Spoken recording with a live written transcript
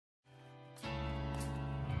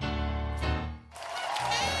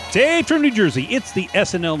Dave from New Jersey, it's the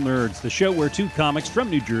SNL Nerds, the show where two comics from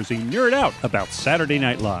New Jersey nerd out about Saturday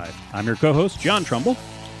Night Live. I'm your co-host, John Trumbull.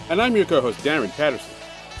 And I'm your co-host, Darren Patterson.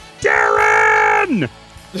 Darren!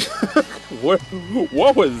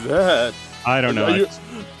 What was that? I don't know.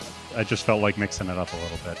 I just felt like mixing it up a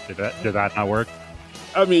little bit. Did that not work?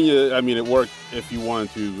 I mean, it worked if you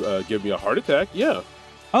wanted to give me a heart attack, yeah.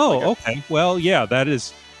 Oh, okay. Well, yeah, that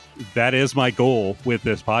is my goal with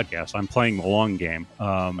this podcast. I'm playing the long game.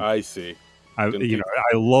 I see. I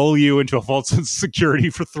lull you into a false sense of security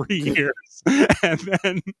for 3 years, and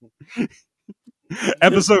then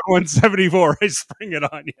episode 174, I spring it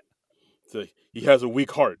on you. So he has a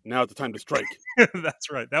weak heart. Now it's the time to strike. That's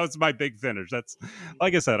right. That was my big finish. That's,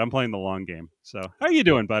 like I said, I'm playing the long game. So, how you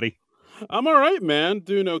doing, buddy? I'm all right, man.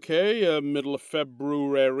 Doing okay. Middle of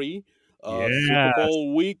February. Super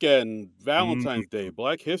Bowl weekend, Valentine's Day,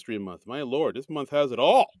 Black History Month. My Lord, this month has it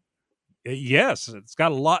all. Yes, it's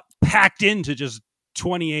got a lot packed into just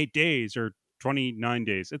 28 days or 29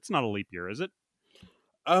 days. It's not a leap year, is it?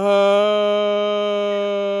 I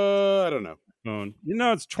don't know.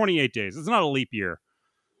 It's 28 days. It's not a leap year.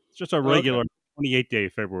 It's just a regular 28-day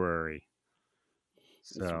February.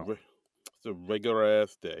 So it's a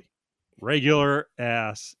regular-ass day.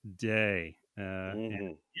 Regular-ass day.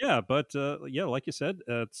 Like you said,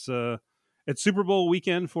 it's Super Bowl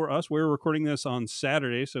weekend for us. We're recording this on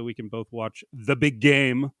Saturday, so we can both watch the big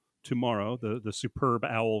game tomorrow, the superb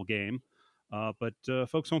Owl game. But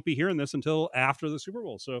folks won't be hearing this until after the Super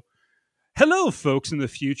Bowl. So, hello, folks in the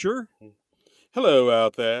future. Hello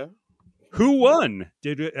out there. Who won?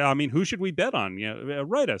 Who should we bet on?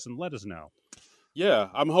 Write us and let us know. Yeah,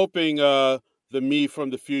 I'm hoping the me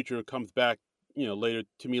from the future comes back, later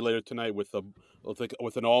tonight with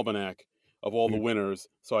an almanac of all the winners,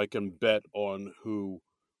 so I can bet on who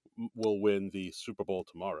will win the Super Bowl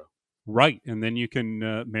tomorrow. Right, and then you can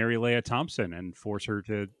marry Leah Thompson and force her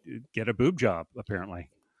to get a boob job, apparently.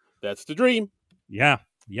 That's the dream. Yeah,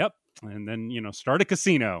 yep. And then, start a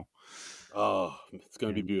casino. Oh, it's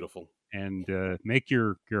going to be beautiful. And make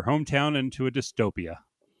your hometown into a dystopia.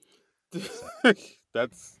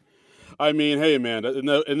 Hey, man, isn't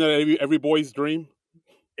that every boy's dream?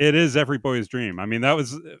 It is every boy's dream. I mean, that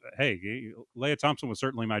was, Leah Thompson was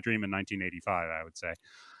certainly my dream in 1985, I would say.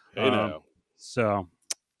 So,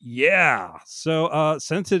 yeah. So,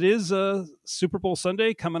 since it is Super Bowl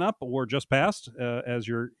Sunday coming up, or just passed, as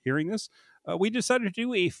you're hearing this, we decided to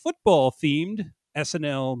do a football-themed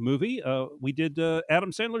SNL movie. We did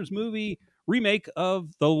Adam Sandler's movie remake of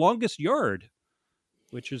The Longest Yard,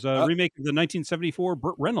 which is a remake of the 1974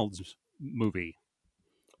 Burt Reynolds movie.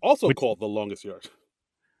 Also called The Longest Yard.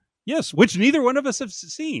 Yes, which neither one of us have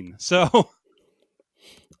seen. So,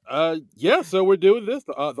 so we're doing this,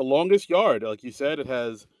 The Longest Yard. Like you said, it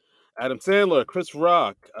has Adam Sandler, Chris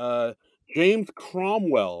Rock, James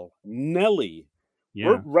Cromwell, Nelly,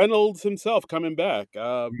 Burt Reynolds himself coming back,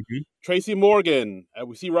 Tracy Morgan.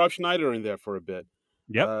 We see Rob Schneider in there for a bit.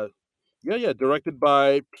 Yep. Directed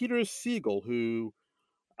by Peter Siegel, who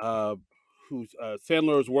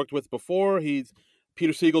Sandler has worked with before.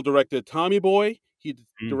 Peter Siegel directed Tommy Boy. He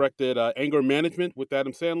directed Anger Management with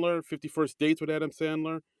Adam Sandler, 50 First Dates with Adam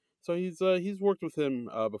Sandler. So he's worked with him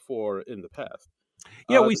before in the past.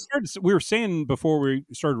 Yeah, we were saying before we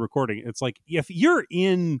started recording, it's like if you're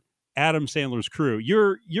in Adam Sandler's crew,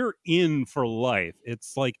 you're in for life.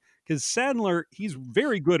 It's like, because Sandler, he's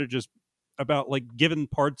very good at just about like giving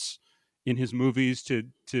parts in his movies to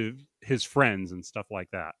his friends and stuff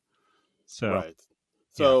like that. So right.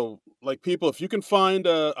 So, like, people, if you can find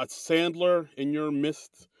a Sandler in your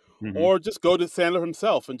midst, or just go to Sandler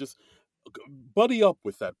himself and just buddy up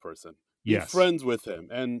with that person. Be friends with him.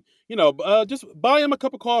 And, just buy him a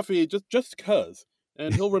cup of coffee just because.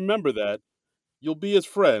 And he'll remember that. You'll be his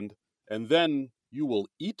friend. And then you will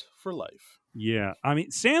eat for life. Yeah. I mean,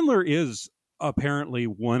 Sandler is apparently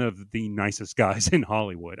one of the nicest guys in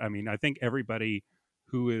Hollywood. I mean, I think everybody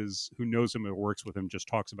who knows him or works with him just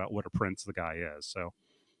talks about what a prince the guy is. So,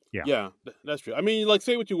 yeah, that's true. I mean, like,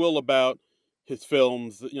 say what you will about his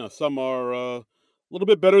films. Some are a little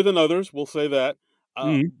bit better than others. We'll say that.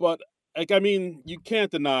 But you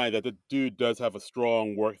can't deny that the dude does have a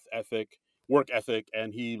strong work ethic,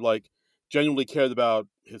 and he genuinely cares about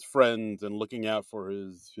his friends and looking out for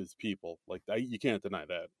his people. Like, you can't deny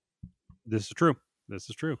that. This is true.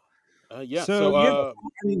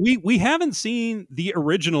 We haven't seen the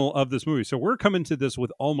original of this movie, so we're coming to this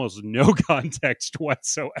with almost no context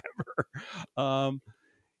whatsoever. I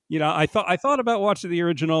thought about watching the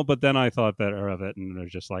original, but then I thought better of it, and they're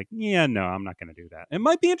just like, no, I'm not going to do that. It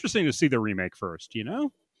might be interesting to see the remake first,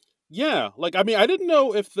 Yeah, like, I mean, I didn't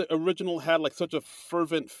know if the original had, like, such a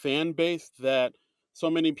fervent fan base that so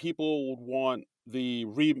many people would want the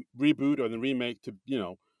reboot or the remake to,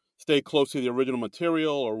 stay close to the original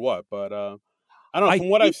material or what, but, I don't know, I from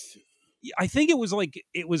what think I've I think it was like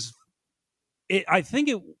it was. I think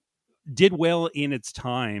it did well in its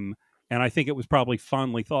time, and I think it was probably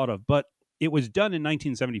fondly thought of. But it was done in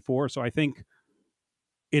 1974, so I think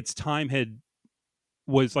its time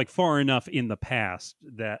was like far enough in the past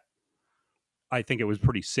that I think it was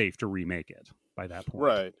pretty safe to remake it by that point.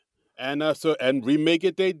 Right. And remake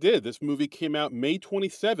it they did. This movie came out May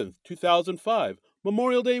 27th, 2005,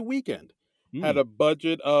 Memorial Day weekend. Had Mm. a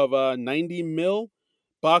budget of 90 mil,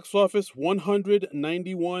 box office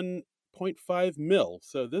 191.5 mil.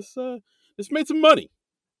 So this made some money.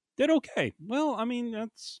 Did okay. Well, I mean,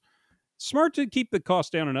 that's smart to keep the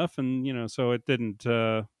cost down enough, and so it didn't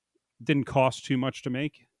cost too much to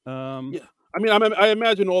make. Yeah. I mean, I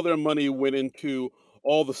imagine all their money went into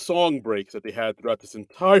all the song breaks that they had throughout this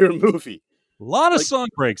entire movie. A lot of Like song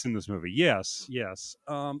breaks in this movie. Yes, yes.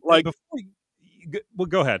 And like before well,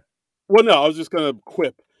 go ahead. Well, no, I was just gonna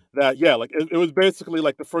quip that, yeah, like, it was basically,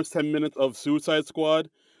 like, the first 10 minutes of Suicide Squad,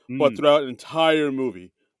 but Mm. throughout an entire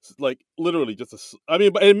movie. Like, literally just I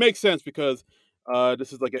mean, but it makes sense because,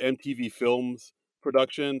 this is, like, an MTV Films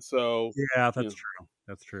production, so, Yeah, you that's know true.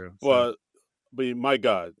 That's true. So, but my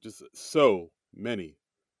god, just so many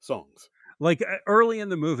songs. like early in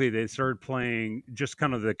the movie, they started playing just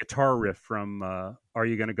kind of the guitar riff from "Are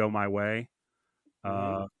You Gonna Go My Way."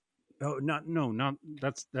 Mhm. Uh, oh, not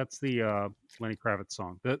that's the Lenny Kravitz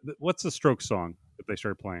song. What's the Strokes song that they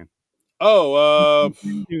started playing? Oh,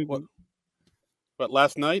 what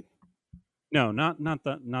Last Night? No, not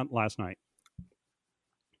last night.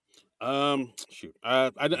 Shoot,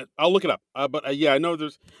 I'll look it up, but, yeah, I know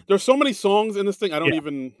there's so many songs in this thing,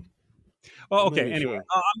 Yeah. Well, I'm not okay. even Anyway,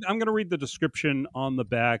 sure. I'm going to read the description on the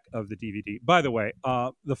back of the DVD. By the way,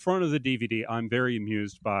 the front of the DVD, I'm very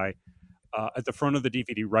amused by. At the front of the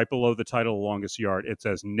DVD, right below the title "Longest Yard," it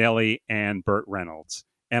says Nelly and Burt Reynolds,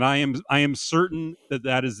 and I am certain that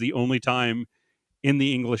that is the only time in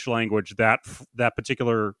the English language that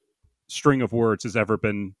particular string of words has ever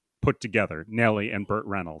been put together. Nelly and Burt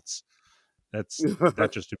Reynolds. That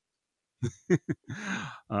just.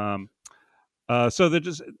 um, so the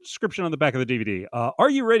description on the back of the DVD. Are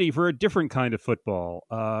you ready for a different kind of football?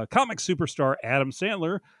 Comic superstar Adam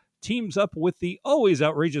Sandler teams up with the always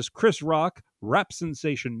outrageous Chris Rock, rap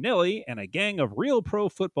sensation Nelly, and a gang of real pro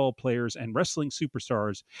football players and wrestling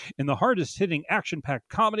superstars in the hardest hitting action packed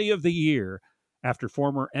comedy of the year. After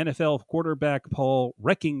former NFL quarterback Paul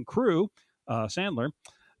Wrecking Crew, Sandler,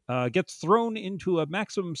 gets thrown into a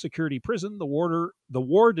maximum security prison, the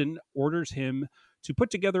warden orders him to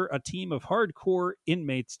put together a team of hardcore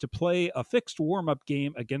inmates to play a fixed warm-up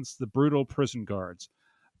game against the brutal prison guards.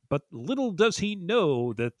 But little does he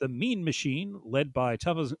know that the Mean Machine, led by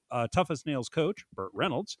Tough as Nails coach Burt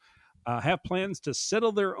Reynolds, have plans to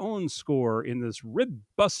settle their own score in this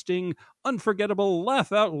rib-busting, unforgettable,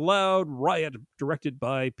 laugh-out-loud riot directed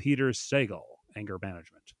by Peter Sagal, Anger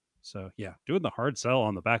Management. So yeah, doing the hard sell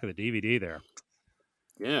on the back of the DVD there.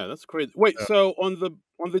 Yeah, that's crazy. Wait, so on the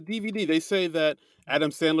DVD, they say that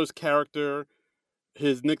Adam Sandler's character,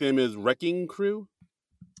 his nickname is Wrecking Crew?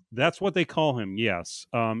 That's what they call him. Yes.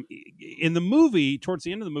 In the movie, towards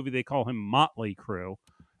the end of the movie, they call him Motley Crew.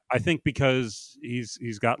 I think because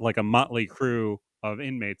he's got like a motley crew of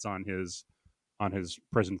inmates on his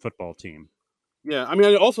prison football team. Yeah, I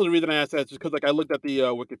mean, also the reason I asked that is just because, like, I looked at the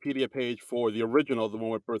Wikipedia page for the original, the one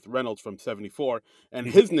with Burt Reynolds from '74, and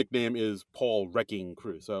Mhm. his nickname is Paul Wrecking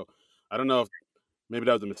Crew. So I don't know if maybe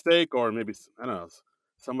that was a mistake or maybe I don't know.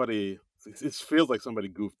 Somebody, it feels like somebody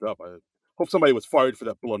goofed up. I hope somebody was fired for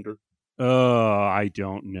that blunder. I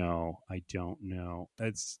don't know. I don't know.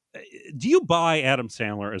 Do you buy Adam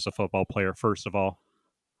Sandler as a football player? First of all,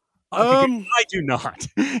 because Um, I do not.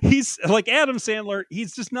 He's like Adam Sandler.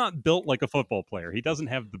 He's just not built like a football player. He doesn't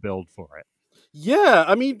have the build for it. Yeah,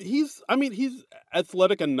 I mean he's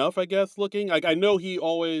athletic enough, I guess. Looking like I know he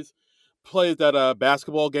always plays that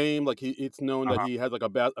basketball game. Like it's known that Uh-huh. he has like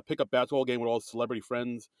a pickup basketball game with all his celebrity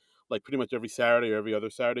friends, like pretty much every Saturday or every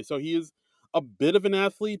other Saturday. So he is a bit of an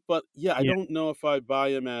athlete, but yeah, I Yeah, don't know if I buy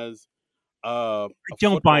him as I a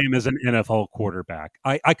don't buy football him as player. an NFL quarterback.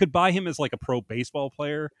 I could buy him as like a pro baseball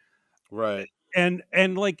player, Right. and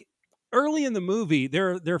like early in the movie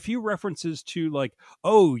there are a few references to like,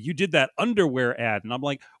 oh, you did that underwear ad, and I'm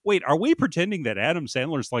like, wait, are we pretending that Adam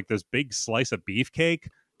Sandler's like this big slice of beefcake?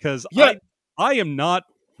 Because Yeah, I am not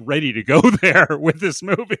ready to go there with this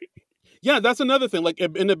movie. yeah, that's another thing. Like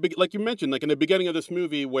in the like you mentioned, like in the beginning of this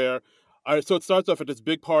movie, where All right, so it starts off at this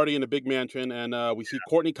big party in a big mansion, and we see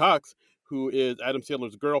Courtney Cox, who is Adam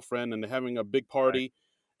Sandler's girlfriend, and they're having a big Right. party.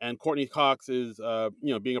 And Courtney Cox is,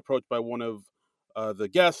 being approached by one of the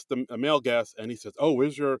guests, a male guest, and he says, "Oh,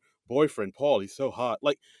 where's your boyfriend, Paul? He's so hot."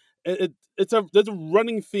 Like, there's a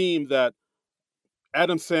running theme that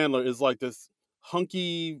Adam Sandler is like this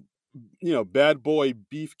hunky, bad boy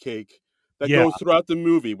beefcake that Yeah. goes throughout the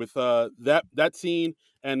movie with that scene,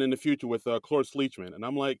 and in the future with Cloris Leachman. And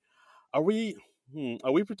I'm like, are we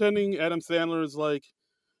are we pretending Adam Sandler is like,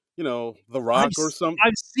 The Rock or something?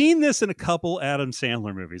 I've seen this in a couple Adam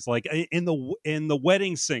Sandler movies, like in the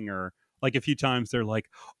Wedding Singer. Like a few times, they're like,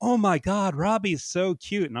 "Oh my God, Robbie's so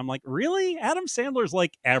cute," and I'm like, "Really? Adam Sandler's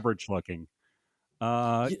like average looking."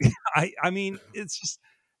 Yeah, I mean, it's just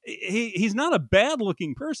he's not a bad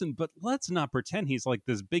looking person, but let's not pretend he's like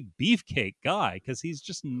this big beefcake guy because he's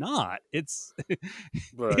just not. It's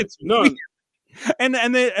right. it's weird. No,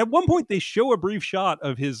 And they, at one point they show a brief shot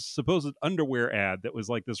of his supposed underwear ad that was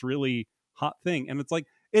like this really hot thing, and it's like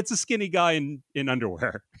it's a skinny guy in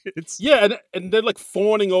underwear. It's yeah, and they're like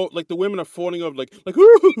fawning over, like the women are fawning over, like,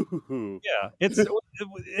 ooh. yeah,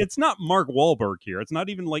 it's not Mark Wahlberg here. It's not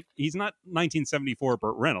even like he's not 1974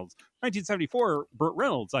 Burt Reynolds. 1974 Burt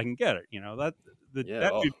Reynolds, I can get it. Yeah, That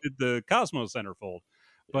dude did the Cosmos Centerfold,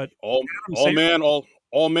 but all Adam all Sandler, man,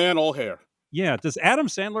 all man, all hair. yeah, does Adam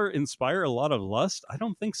Sandler inspire a lot of lust? I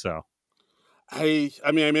don't think so. I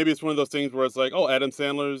mean, maybe it's one of those things where it's like, oh, Adam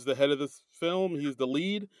Sandler's the head of this film. He's the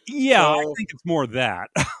lead. Yeah, I So think it's more that.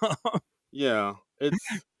 yeah, it's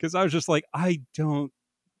Because I was just like, I don't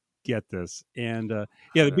get this. And yeah,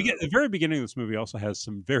 I don't know. the very beginning of this movie also has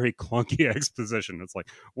some very clunky exposition. It's like,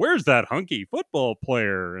 where's that hunky football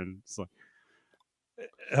player? And it's like,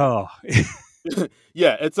 oh,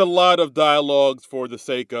 Yeah, it's a lot of dialogues for the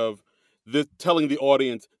sake of telling the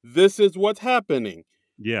audience this is what's happening.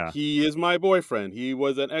 yeah, He is my boyfriend. He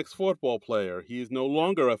was an ex football player. He is no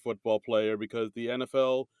longer a football player because the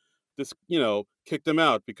NFL just kicked him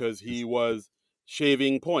out because he was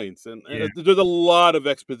shaving points. And yeah, there's a lot of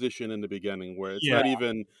exposition in the beginning where yeah,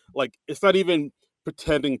 it's not even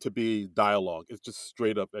pretending to be dialogue. It's just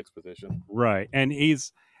straight up exposition. right.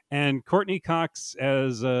 And Courtney Cox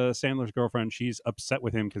as Sandler's girlfriend, she's upset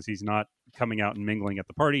with him because he's not coming out and mingling at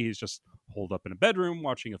the party. He's just holed up in a bedroom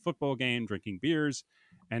watching a football game, drinking beers,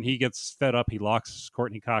 and he gets fed up. He locks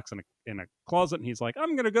Courtney Cox in a closet, and he's like,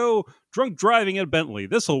 "I'm gonna go drunk driving in a Bentley.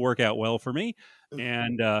 This will work out well for me."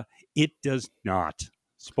 And it does not.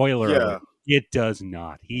 Spoiler Yeah, alert: it does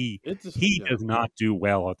not. it's just He does not do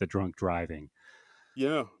well at the drunk driving.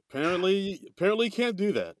 yeah. Apparently, you can't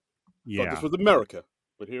do that. Thought this Yeah, was America,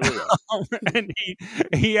 but here we are. and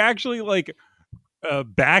he actually like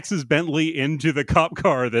backs his Bentley into the cop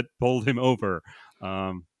car that pulled him over.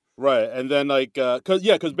 Um, Right, and then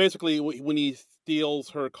because basically when he steals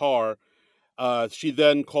her car, she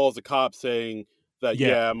then calls the cops saying that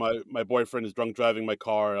yeah, yeah, my boyfriend is drunk driving my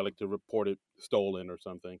car. I like to report it stolen or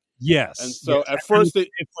something. And yes, so at and first they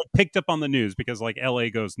it's like picked up on the news because like LA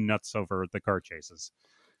goes nuts over the car chases.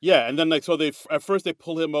 yeah, and then at first they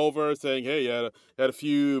pull him over saying hey, you had a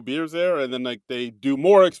few beers there, and then like they do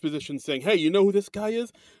more exposition saying hey, you know who this guy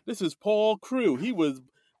is? This is Paul Crewe. He was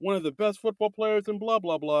one of the best football players and blah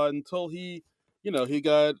blah blah until he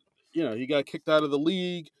got he got kicked out of the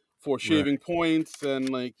league for Right. shaving points and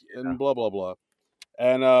Yeah. and blah blah blah.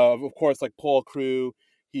 And of course, like Paul Crewe,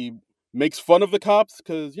 he makes fun of the cops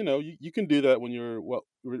because you can do that when you're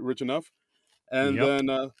rich enough. And Yep.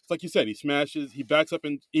 then, like you said, he backs up,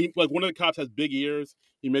 and like one of the cops has big ears.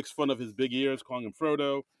 He makes fun of his big ears, calling him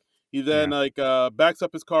Frodo. He then Yeah. backs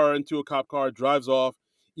up his car into a cop car, drives off.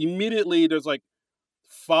 Immediately, there's like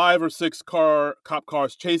 5 or 6 cop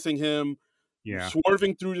cars chasing him, Yeah.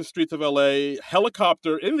 swerving through the streets of LA,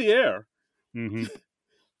 helicopter in the air. Hmm.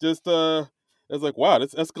 Just it's like wow,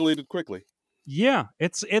 this escalated quickly. Yeah.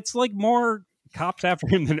 It's like more cops after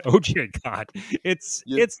him than OJ got.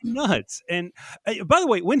 Yeah, It's nuts. And by the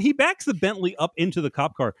way, when he backs the Bentley up into the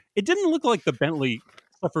cop car, it didn't look like the Bentley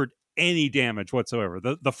suffered any damage whatsoever.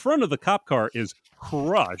 The front of the cop car is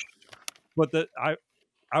crushed, but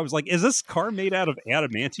I was like, is this car made out of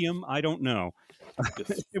adamantium? I don't know.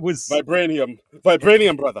 just It was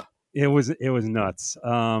vibranium, brother. it was nuts.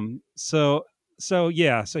 So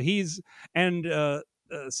yeah, so he's and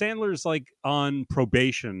Sandler's like on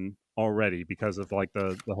probation already because of like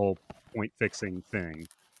the whole point fixing thing.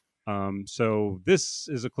 So this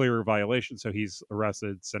is a clear violation. So he's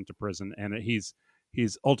arrested, sent to prison, and he's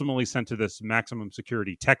ultimately sent to this maximum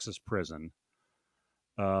security Texas prison,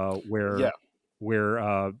 uh, where Yeah,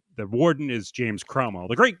 where the warden is James Cromwell,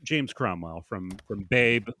 the great James Cromwell from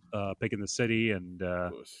Babe, Pig in the City, and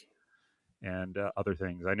of course. and other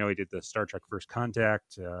things. I know he did the Star Trek First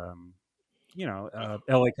Contact,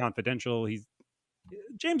 L.A. Confidential. He's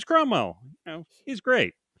James Cromwell. He's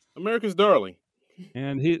great. America's darling.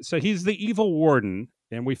 And he's the evil warden,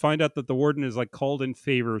 and we find out that the warden is like called in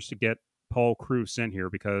favors to get Paul Crewe sent here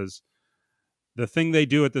because the thing they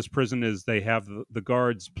do at this prison is they have the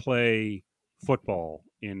guards play football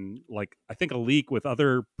in, like, I think a league with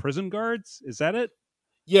other prison guards. Is that it?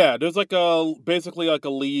 Yeah, there's basically like a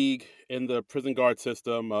league in the prison guard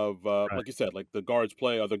system of Right. like you said, like the guards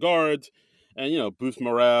play other guards, and boost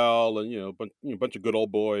morale, and bunch of good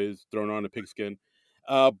old boys thrown on a pigskin.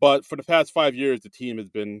 But for the past 5 years, the team has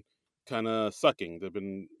been kind of sucking. They've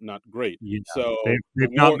been not great. Yeah, So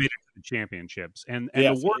they've not made it to the championships, and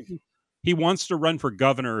yes, the warden, he wants to run for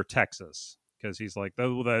governor of Texas because he's like,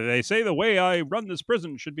 they say the way I run this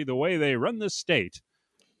prison should be the way they run this state.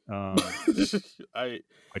 I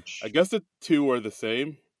guess the two are the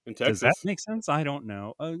same in Texas. Does that make sense? I don't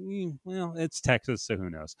know. Well, it's Texas, so who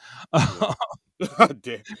knows?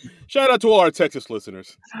 Damn. Shout out to all our Texas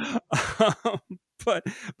listeners.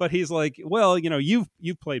 But he's like, well,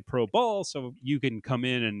 you've played pro ball, so you can come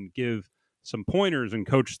in and give some pointers and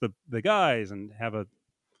coach the guys and have a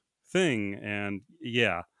thing. And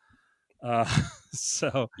yeah,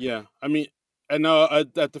 so yeah, I mean, and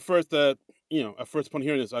at the first at first upon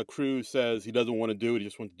hearing this, Crewe says he doesn't want to do it. He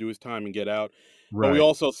just wants to do his time and get out. Right. But we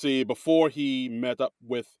also see before he met up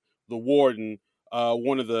with the warden,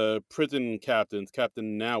 one of the prison captains,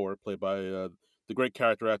 Captain Nauer, played by the great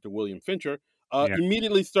character actor William Fincher,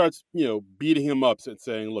 immediately starts beating him up and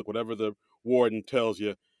saying, "Look, whatever the warden tells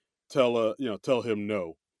you, tell him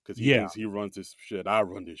no, because he thinks he runs this shit. I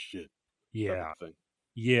run this shit." Yeah.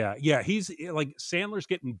 Yeah. He's like, Sandler's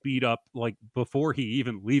getting beat up like before he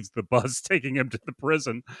even leaves the bus taking him to the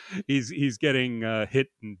prison. He's getting hit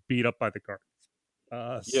and beat up by the guards.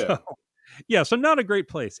 So not a great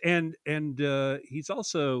place. And he's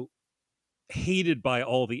also hated by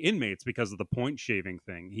all the inmates because of the point shaving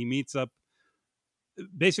thing. He meets up,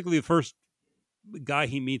 basically the first guy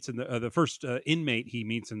he meets in the first inmate he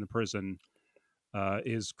meets in the prison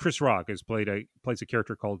is Chris Rock, who's plays a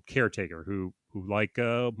character called Caretaker, who like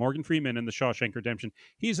Morgan Freeman in The Shawshank Redemption,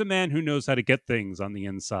 he's a man who knows how to get things on the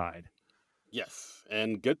inside. Yes,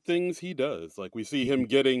 and good things he does. Like we see him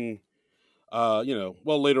getting,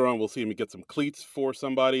 later on we'll see him get some cleats for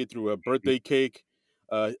somebody through a birthday cake,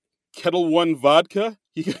 Kettle One vodka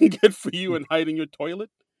he can get for you and hide in your toilet.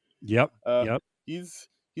 Yep. He's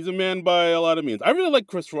a man by a lot of means. I really like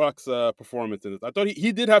Chris Rock's performance in this. I thought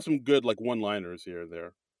he did have some good one-liners here and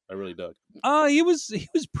there. I really dug. He was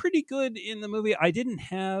pretty good in the movie. I didn't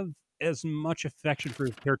have as much affection for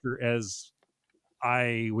his character as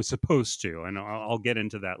I was supposed to, and I'll get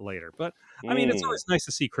into that later. But I mean, it's always nice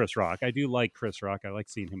to see Chris Rock. I do like Chris Rock. I like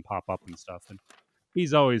seeing him pop up and stuff, and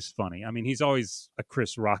he's always funny. I mean, he's always a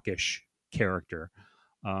Chris Rockish character.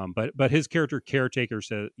 But his character Caretaker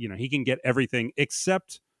says, he can get everything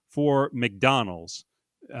except for McDonald's.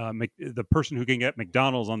 The person who can get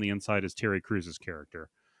McDonald's on the inside is Terry Crews's character.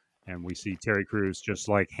 And we see Terry Crews just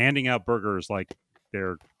like handing out burgers like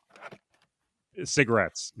they're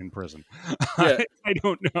cigarettes in prison. Yeah. I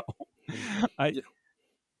don't know.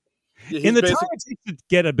 In the time it takes to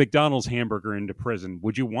get a McDonald's hamburger into prison,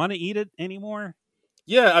 would you want to eat it anymore?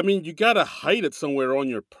 Yeah, I mean, you got to hide it somewhere on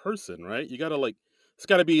your person, right? You got to it's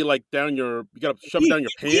got to be like you got to shove it down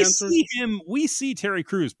your pants. We see Terry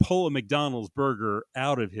Crews pull a McDonald's burger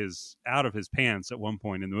out of his pants at one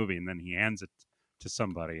point in the movie, and then he hands it to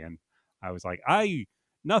somebody. And I was like,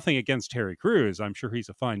 nothing against Terry Crews. I'm sure he's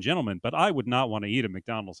a fine gentleman, but I would not want to eat a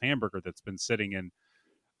McDonald's hamburger that's been sitting in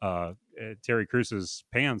Terry Crews's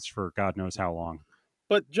pants for God knows how long.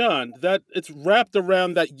 But John, that it's wrapped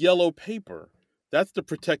around that yellow paper. That's the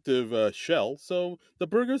protective shell, so the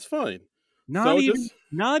burger's fine. Not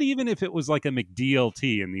even if it was like a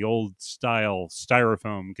McDLT in the old style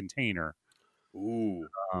styrofoam container. Ooh.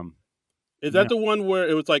 Is that the one where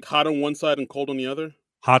it was like hot on one side and cold on the other?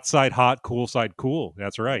 Hot side hot, cool side cool.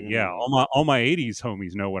 That's right. Yeah. All my 80s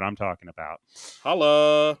homies know what I'm talking about.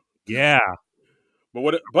 Holla. Yeah.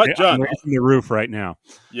 But John, I'm raising the roof right now.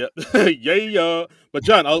 Yeah. Yeah. But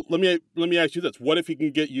John, let me ask you this. What if he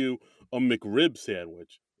can get you a McRib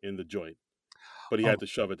sandwich in the joint? But he had to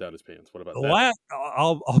shove it down his pants. What about that?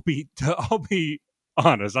 I'll be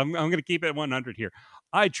honest. I'm going to keep it 100 here.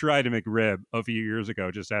 I tried a McRib a few years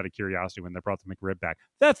ago just out of curiosity when they brought the McRib back.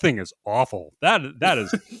 That thing is awful. That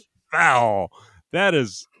is foul.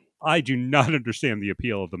 I do not understand the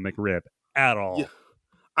appeal of the McRib at all. Yeah.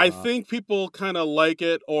 I think people kind of like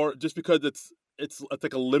it, or just because it's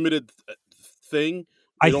like a limited thing.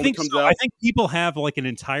 I think so. I think people have like an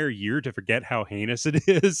entire year to forget how heinous it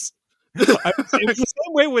is. It was the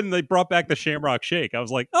same way when they brought back the Shamrock Shake. I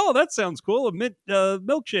was like, oh, that sounds cool. A mint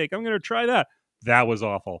milkshake. I'm going to try that. That was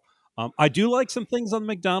awful. I do like some things on the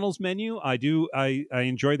McDonald's menu. I do. I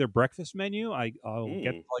enjoy their breakfast menu. I'll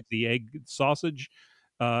get like the egg sausage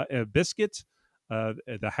biscuit.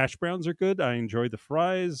 The hash browns are good. I enjoy the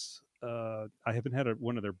fries. I haven't had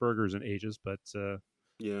one of their burgers in ages, but I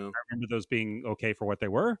remember those being okay for what they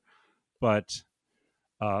were. But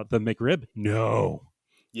the McRib, no.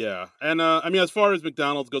 Yeah, and I mean, as far as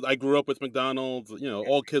McDonald's goes, I grew up with McDonald's.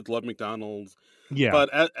 All kids love McDonald's. Yeah, but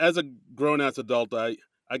as a grown-ass adult, I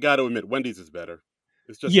got to admit, Wendy's is better.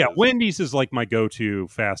 It's just Wendy's is like my go-to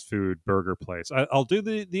fast food burger place. I'll do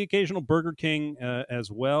the occasional Burger King as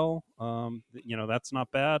well. That's not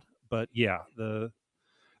bad. But yeah, the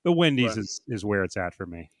Wendy's is where it's at for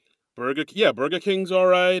me. Burger King's all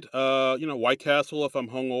right. White Castle, if I'm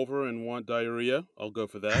hungover and want diarrhea, I'll go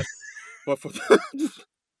for that. But for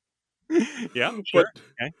yeah, sure. But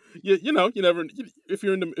okay. You never if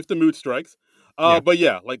the mood strikes. But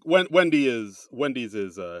yeah, like Wendy's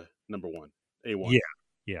is number one, A1.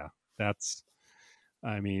 Yeah. That's,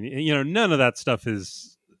 I mean, none of that stuff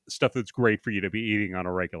is stuff that's great for you to be eating on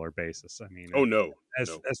a regular basis. I mean, oh no.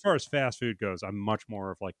 As far as fast food goes, I'm much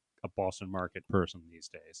more of like a Boston Market person these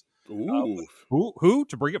days. Ooh. Who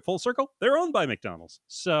to bring it full circle? They're owned by McDonald's.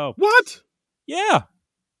 So what? Yeah.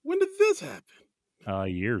 When did this happen?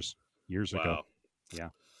 Years ago. Yeah.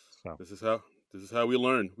 So this is how we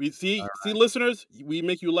learn. We see listeners, we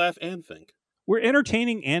make you laugh and think. We're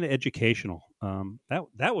entertaining and educational.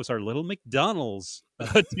 That was our little McDonald's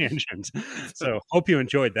tangent. So hope you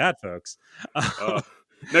enjoyed that, folks.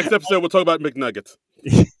 Next episode, we'll talk about McNuggets.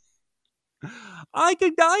 I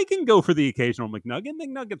can go for the occasional McNugget.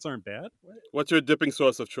 McNuggets aren't bad. What's your dipping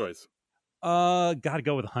sauce of choice? Gotta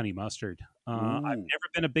go with honey mustard. I've never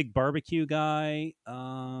been a big barbecue guy.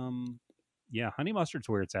 Yeah, honey mustard's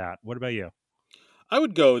where it's at. What about you? I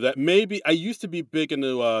would go that maybe. I used to be big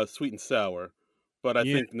into sweet and sour, but I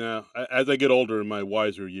think now, as I get older in my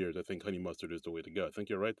wiser years, I think honey mustard is the way to go. I think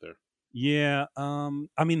you're right there. Yeah.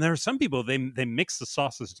 I mean, there are some people they mix the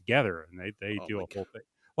sauces together and they do a whole thing.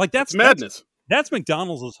 Like that's madness. That's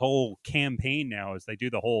McDonald's whole campaign now. Is they do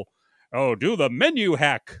the whole do the menu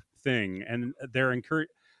hack thing, and they're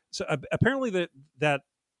encouraged. So apparently that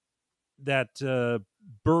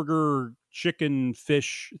burger, chicken,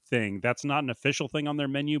 fish thing, that's not an official thing on their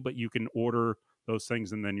menu, but you can order those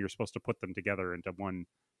things and then you're supposed to put them together into one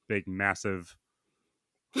big massive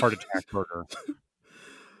heart attack burger.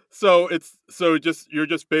 So you're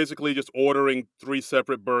just basically just ordering 3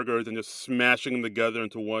 separate burgers and just smashing them together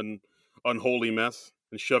into one unholy mess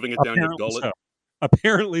and shoving it down your gullet. So.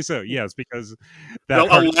 Apparently so, yes, because they'll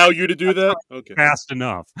allow you to do that. Okay, fast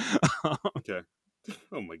enough. Okay.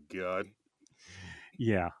 Oh my god.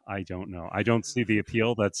 Yeah, I don't know. I don't see the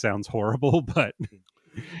appeal. That sounds horrible, but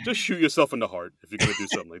just shoot yourself in the heart if you're going to do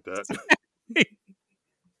something like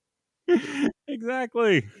that.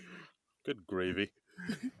 Exactly. Good gravy.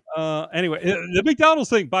 Anyway, the McDonald's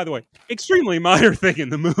thing, by the way, extremely minor thing in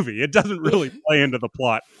the movie. It doesn't really play into the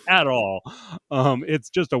plot at all. It's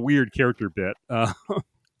just a weird character bit.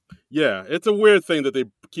 Yeah, it's a weird thing that they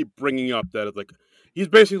keep bringing up. That it's like he's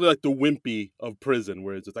basically like the wimpy of prison,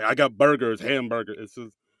 where it's just like I got burgers, hamburgers. It's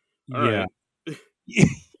just yeah, right.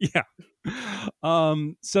 Yeah.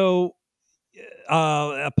 So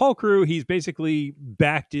Paul Crewe, he's basically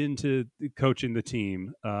backed into coaching the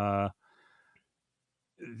team.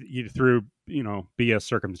 Through BS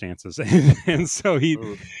circumstances, and so he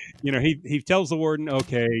tells the warden,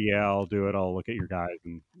 okay, yeah, I'll do it. I'll look at your guys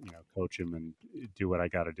and coach him and do what I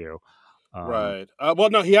got to do. Right.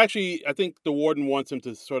 Well, no, I think the warden wants him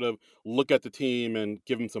to sort of look at the team and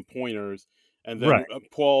give him some pointers, and then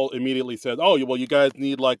Paul immediately says, "Oh, well, you guys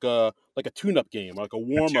need like a tune-up game, like a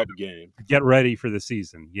warm-up game. Get ready for the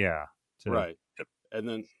season." Yeah. Right. And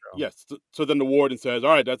then, yes, so then the warden says,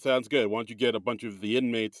 all right, that sounds good. Why don't you get a bunch of the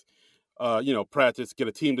inmates, practice, get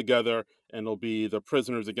a team together, and it'll be the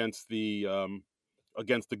prisoners against the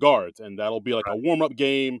guards. And that'll be like a warm-up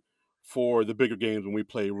game for the bigger games when we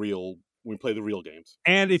play the real games.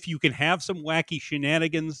 And if you can have some wacky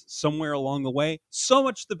shenanigans somewhere along the way, so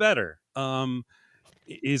much the better.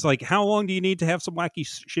 Is like, how long do you need to have some wacky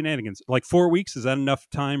shenanigans? Like 4 weeks? Is that enough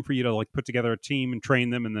time for you to like put together a team and train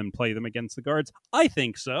them and then play them against the guards? I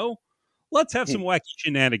think so. Let's have some wacky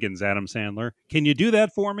shenanigans, Adam Sandler. Can you do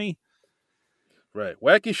that for me? Right.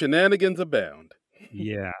 Wacky shenanigans abound.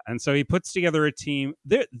 Yeah. And so he puts together a team.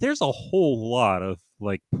 There's a whole lot of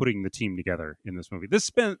like putting the team together in this movie.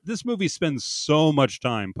 This movie spends so much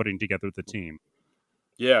time putting together the team.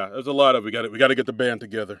 Yeah, there's a lot of we got to get the band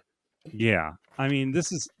together. Yeah. I mean,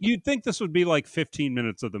 you'd think this would be like 15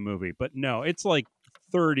 minutes of the movie, but no, it's like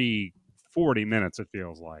 30, 40 minutes, it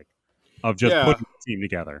feels like, of just Yeah. putting the team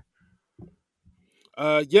together.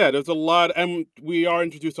 Yeah, there's a lot, and we are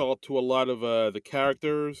introduced to a lot of the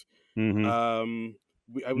characters. Mm-hmm.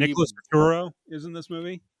 I believe Nicholas Turturro is in this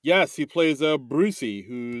movie. Yes, he plays Brucey,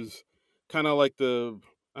 who's kind of like the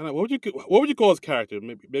I don't know what would you call his character?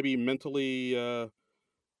 Maybe mentally.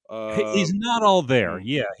 He's not all there. Hmm.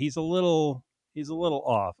 Yeah, he's a little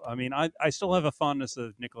off. I mean, I still have a fondness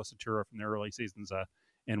of Nicholas Turturro from the early seasons of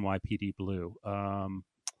NYPD Blue.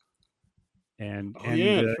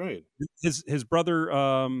 Yeah, that's right. His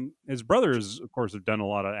brothers, of course, have done a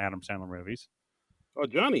lot of Adam Sandler movies. Oh,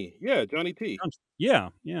 Johnny, yeah, Johnny T.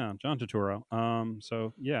 Yeah, John Turturro.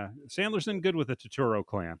 So yeah, Sandler's in good with the Turturro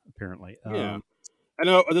clan, apparently. Yeah, I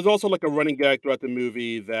know. There's also like a running gag throughout the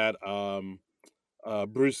movie that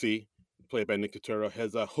Brucey, played by Nick Turturro,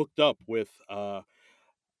 has hooked up with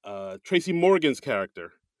Tracy Morgan's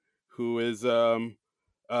character, who is uh,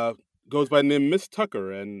 goes by the name Miss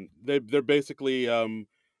Tucker, and they're basically how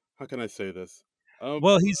can I say this?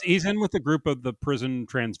 Well, he's in with the group of the prison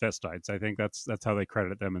transvestites. I think that's how they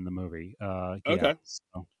credit them in the movie. Yeah. Okay.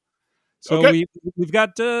 So Okay. we've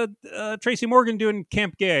got Tracy Morgan doing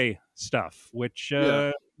Camp Gay stuff, which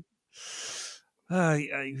Yeah.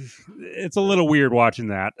 It's a little weird watching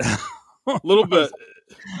that. A little bit.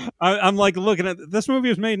 I'm like looking at this movie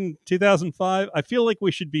was made in 2005. I feel like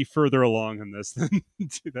we should be further along in this than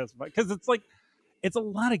 2005 because it's like it's a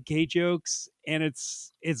lot of gay jokes, and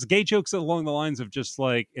it's gay jokes along the lines of just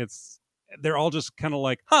like they're all just kind of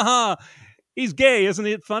like, haha, he's gay, isn't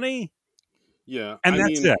it funny? Yeah, And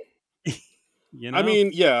that's it. You know? I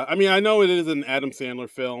mean, yeah. I mean, I know it is an Adam Sandler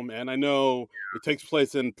film, and I know it takes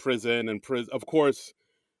place in prison. And of course,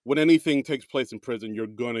 when anything takes place in prison, you're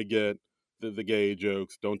gonna get the gay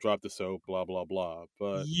jokes. Don't drop the soap. Blah blah blah.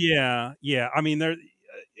 But yeah. I mean,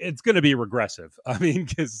 it's going to be regressive. I mean,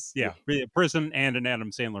 because yeah, prison and an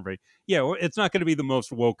Adam Sandler movie. Yeah, it's not going to be the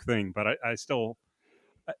most woke thing, but I still,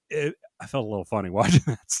 I felt a little funny watching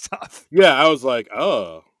that stuff. yeah. I was like,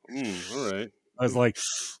 oh, all right. I was like,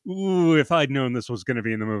 ooh, if I'd known this was going to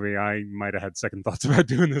be in the movie, I might have had second thoughts about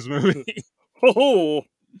doing this movie. Oh.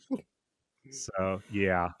 So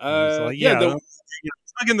yeah, Like,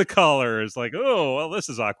 stuck in the collar is like, oh well, this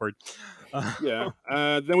is awkward. Yeah.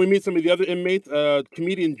 Then we meet some of the other inmates.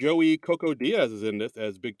 Comedian Joey Coco Diaz is in this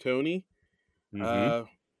as Big Tony. Mm-hmm.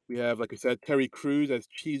 We have, like I said, Terry Crews as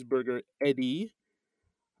Cheeseburger Eddie.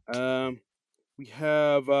 We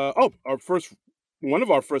have one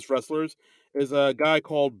of our first wrestlers is a guy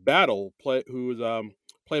called Battle, who's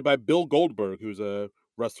played by Bill Goldberg, who's a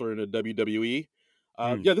wrestler in the WWE.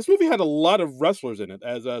 Yeah, this movie had a lot of wrestlers in it.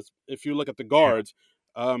 As if you look at the guards,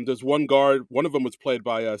 there's one guard. One of them was played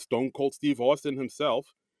by Stone Cold Steve Austin himself,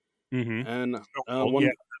 and that's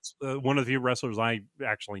one of the few wrestlers I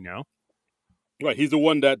actually know. Right, he's the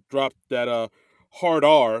one that dropped that hard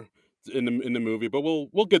R in the movie, but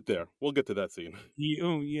we'll get there. We'll get to that scene.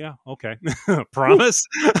 Yeah, okay. Promise.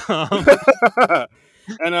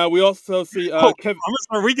 And we also see Kevin. Promise?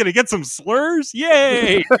 Are we gonna get some slurs?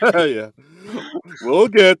 Yay! Yeah, we'll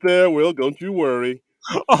get there. Don't you worry.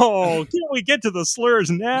 Oh, can we get to the slurs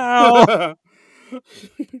now?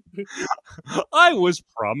 I was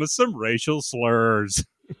promised some racial slurs.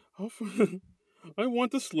 I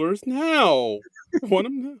want the slurs now. I want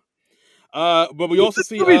them now. But we also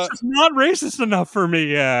see it's just not racist enough for me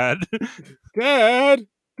yet. Dad.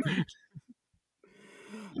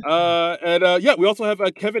 And we also have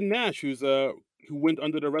Kevin Nash, who went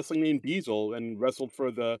under the wrestling name Diesel and wrestled for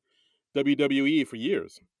the WWE for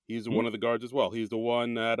years. He's one of the guards as well. He's the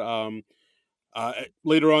one that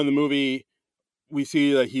later on in the movie we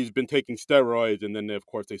see that he's been taking steroids, and then of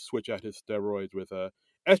course they switch out his steroids with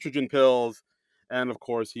estrogen pills, and of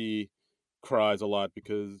course he cries a lot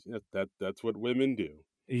because that's what women do.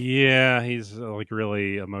 Yeah, he's like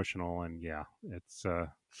really emotional, and yeah, it's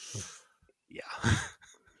yeah.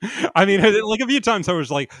 I mean, like a few times I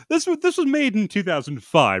was like, this was made in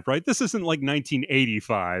 2005, right? This isn't like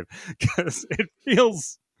 1985, because it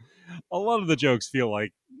feels a lot of the jokes feel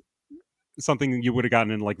like something you would have gotten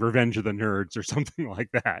in like Revenge of the Nerds or something like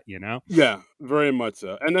that, you know? Yeah, very much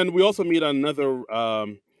so. And then we also meet another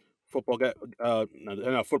football guy,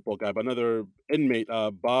 not football guy, but another inmate,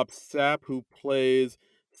 Bob Sapp, who plays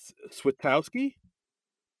Switowski,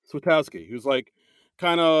 who's like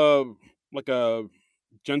kind of like a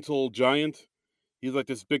gentle giant. He's like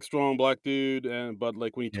this big, strong black dude, but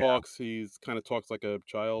like when he talks, he's kind of talks like a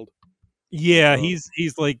child. Yeah, he's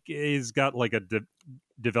got like a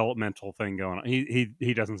developmental thing going on.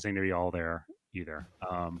 He doesn't seem to be all there either.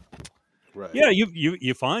 Right. Yeah,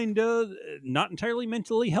 you find not entirely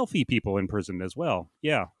mentally healthy people in prison as well.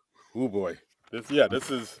 Yeah. Oh boy. This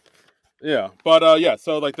is But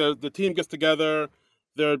so like the team gets together,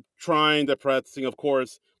 they're practicing, of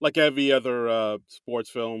course, like every other sports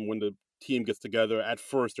film. When the team gets together, at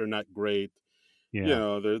first they're not great.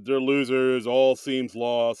 Yeah. They're losers. All seems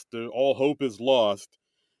lost. All hope is lost.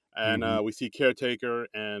 And we see Caretaker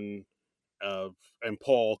and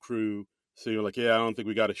Paul Crew. So you're like, yeah, I don't think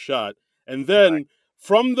we got a shot. And then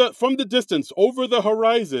from the distance, over the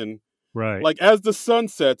horizon, right, like as the sun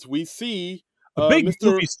sets, we see a big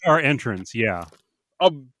movie star entrance. Yeah,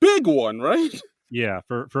 a big one, right? Yeah,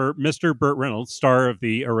 for Mr. Burt Reynolds, star of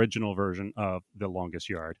the original version of The Longest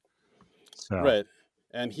Yard. So right,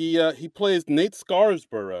 and he plays Nate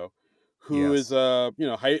Scarsborough, who is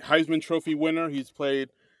Heisman Trophy winner. He's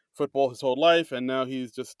played football his whole life, and now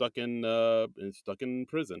he's just stuck in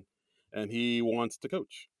prison, and he wants to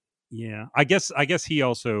coach. Yeah, I guess he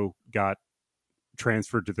also got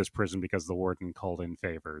transferred to this prison because the warden called in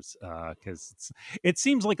favors. Because it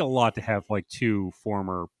seems like a lot to have like two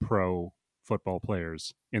former pro football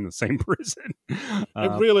players in the same prison.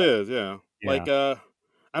 It really is, yeah. Like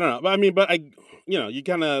I don't know, but I mean, I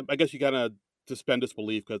guess you kind of suspend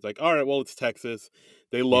disbelief because, like, all right, well, it's Texas,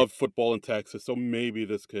 they love football in Texas, so maybe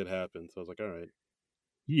this could happen. So I was like, all right.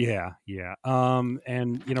 Yeah.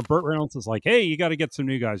 And Burt Reynolds is like, hey, you got to get some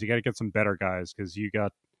new guys. You got to get some better guys because you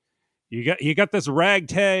got this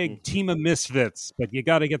ragtag team of misfits, but you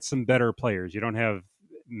got to get some better players. You don't have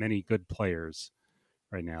many good players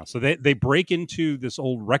right now. So they break into this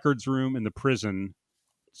old records room in the prison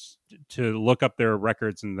to look up their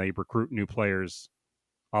records, and they recruit new players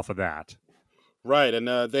off of that. Right, and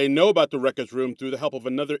they know about the records room through the help of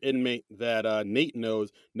another inmate that Nate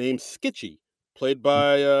knows, named Skitchy, played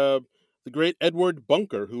by the great Edward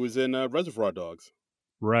Bunker, who was in Reservoir Dogs.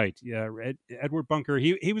 Right, yeah, Edward Bunker.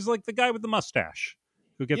 He was like the guy with the mustache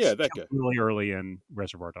who gets killed really early in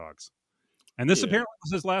Reservoir Dogs, and this apparently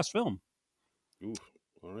was his last film. Ooh,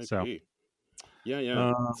 all right. So.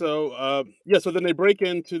 Yeah. So then they break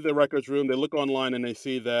into the records room. They look online and they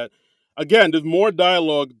see that, again, there's more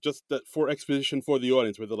dialogue just for exposition for the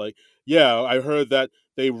audience, where they're like, yeah, I heard that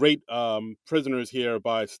they rate prisoners here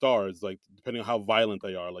by stars, like depending on how violent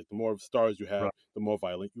they are. Like the more stars you have, the more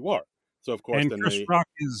violent you are. So of course, and Chris Rock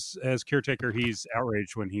is as Caretaker. He's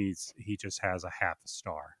outraged when he just has a half a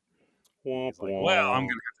star. He's like, well, I'm going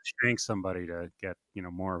to have to shank somebody to get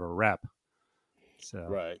more of a rep. So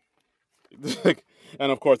right. And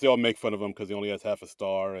of course, they all make fun of him because he only has half a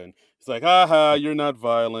star, and it's like, "Ha, you're not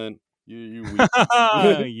violent, you weak."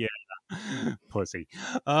 Yeah, pussy.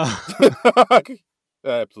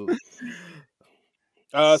 Absolutely.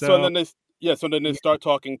 So then they start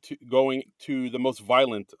going to the most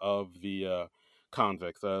violent of the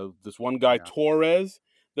convicts. This one guy Torres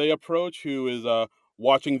they approach, who is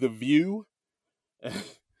watching The View,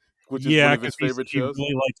 which is one of his favorite shows. He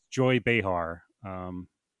really likes Joy Behar.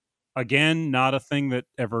 Again, not a thing that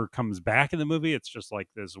ever comes back in the movie. It's just like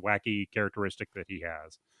this wacky characteristic that he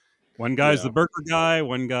has. One guy's the burger guy.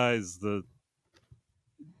 One guy's the,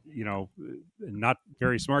 not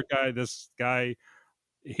very smart guy. This guy,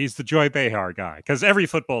 he's the Joy Behar guy because every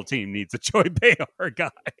football team needs a Joy Behar guy.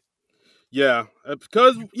 Yeah,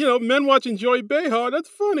 because, men watching Joy Behar, that's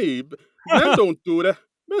funny. Men don't do that.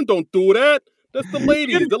 Men don't do that. That's the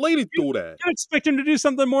ladies. The ladies do that. You expect him to do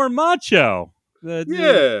something more macho. Like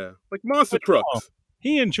Monster Trucks. No,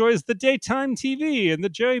 he enjoys the daytime TV and the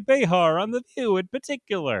Joy Behar on The View in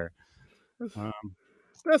particular.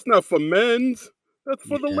 That's not for men's. That's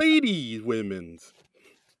for the ladies, women's.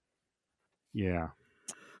 Yeah.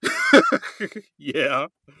 Yeah.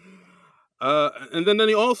 And then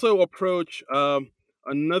he also approached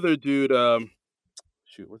another dude.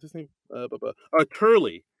 What's his name?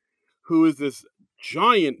 Turley, who is this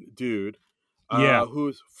giant dude.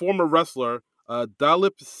 Who's former wrestler.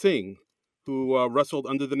 Dalip Singh, who wrestled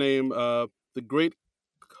under the name the Great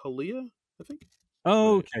Kalia, I think.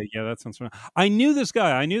 Oh, okay, yeah, that sounds familiar. I knew this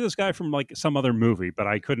guy from like some other movie, but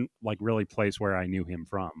I couldn't like really place where I knew him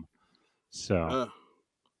from. So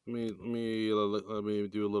let me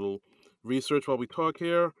do a little research while we talk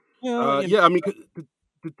here. Well, I mean,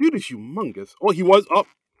 the dude is humongous. Oh, he was up.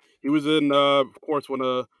 He was in, of course, one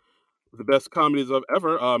of the best comedies of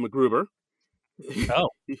ever, MacGruber. Oh,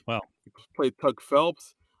 well. He played Tug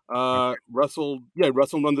Phelps. Wrestled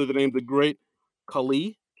under the name The Great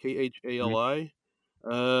Khali, Khali.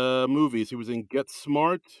 Movies. He was in Get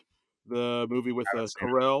Smart, the movie with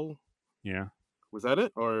Carell. Yeah. Was that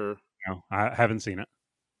it? Or no, I haven't seen it.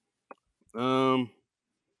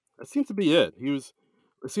 It seems to be it. It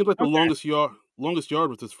seems like the longest yard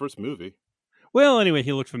was his first movie. Well, anyway,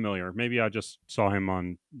 he looked familiar. Maybe I just saw him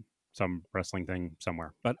on some wrestling thing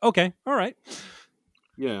somewhere. But okay, all right.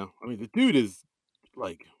 Yeah, I mean, the dude is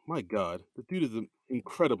like, my God, the dude is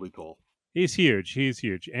incredibly tall. He's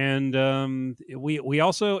huge. And we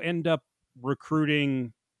also end up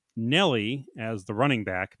recruiting Nelly as the running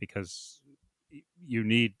back because you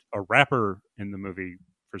need a rapper in the movie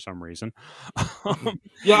for some reason.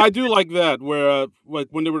 Yeah, I do like that, where like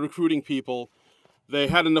when they were recruiting people, they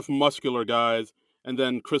had enough muscular guys, and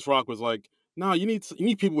then Chris Rock was like, "No, you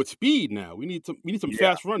need people with speed now. We need some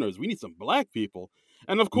fast runners. We need some black people."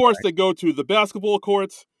 And of course, they go to the basketball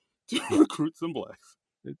courts to recruit some blacks.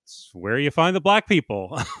 It's where you find the black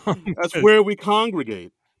people. That's where we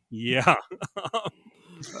congregate. Yeah.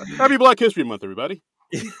 Happy Black History Month, everybody.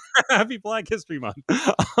 Happy Black History Month.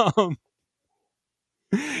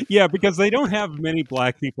 Yeah, because they don't have many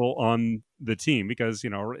black people on the team because,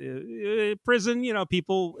 prison,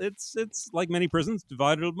 people, it's like many prisons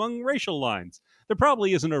divided among racial lines. There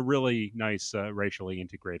probably isn't a really nice racially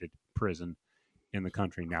integrated prison in the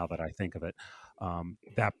country now that I think of it.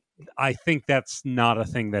 I think that's not a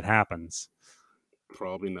thing that happens.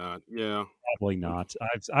 Probably not. Yeah, probably not.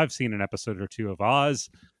 I've seen an episode or two of Oz.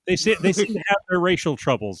 They seem to have their racial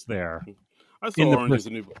troubles there. I saw Orange is the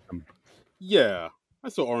New Black. Yeah, I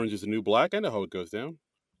saw Orange is the New Black. I know how it goes down.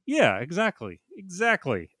 Yeah, exactly.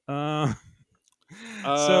 So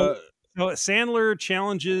Sandler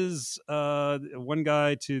challenges one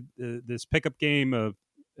guy to this pickup game of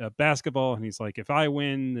basketball, and he's like, "If I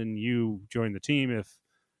win, then you join the team.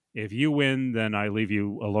 If you win, then I leave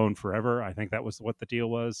you alone forever." I think that was what the deal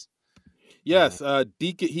was. Yes,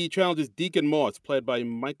 he challenges Deacon Moss, played by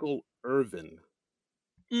Michael Irvin.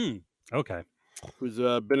 Okay. Who's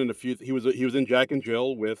been in a few? He was in Jack and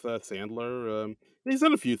Jill with Sandler. He's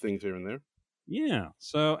done a few things here and there. Yeah.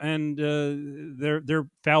 So and they're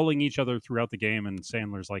fouling each other throughout the game, and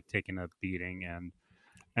Sandler's like taking a beating,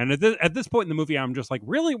 and at this point in the movie, I'm just like,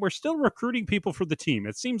 really, we're still recruiting people for the team.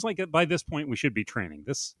 It seems like by this point we should be training.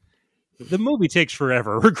 The movie takes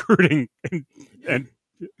forever recruiting and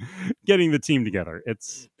getting the team together.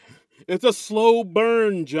 It's a slow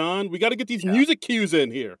burn, John. We got to get these music cues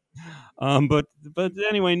in here. But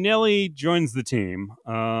anyway, Nelly joins the team.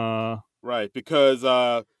 Right, because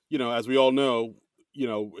as we all know,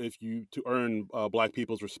 if to earn black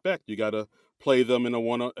people's respect, you got to play them in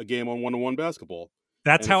a game on one-on-one basketball.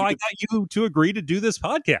 That's how I got you to agree to do this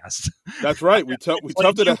podcast. That's right. We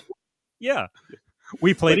toughed it out. Yeah,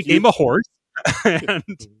 we played a game of horse, and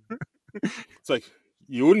it's like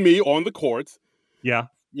you and me on the courts. Yeah,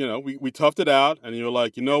 we toughed it out, and you're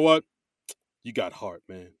like, you know what? You got heart,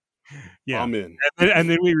 man. Yeah, I'm in. And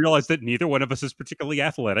then we realized that neither one of us is particularly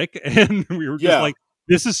athletic, and we were just like,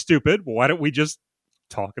 "This is stupid. Why don't we just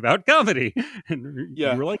talk about comedy?" And we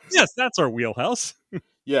were like, "Yes, that's our wheelhouse."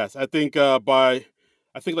 Yes, I think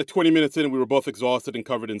like 20 minutes in, we were both exhausted and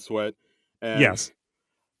covered in sweat. And, yes,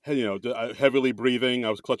 heavily breathing. I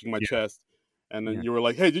was clutching my chest, and then you were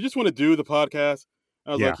like, "Hey, do you just want to do the podcast?"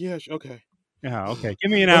 I was like, "Yeah, okay." Yeah, okay.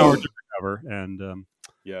 Give me an hour to recover, and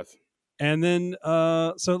yes. And then,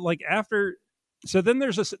 then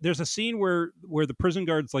there's a scene where the prison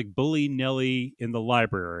guards like bully Nelly in the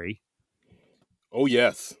library. Oh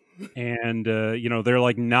yes. And they're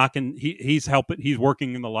like knocking. He's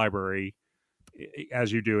working in the library,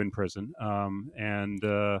 as you do in prison.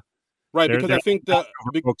 Right, because I think the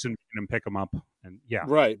books and pick them up, and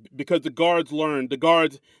right, because the guards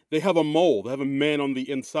they have a mole. They have a man on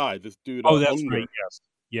the inside. This dude. Oh, that's right.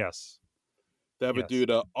 Yes. They have a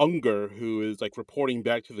dude, Unger, who is like reporting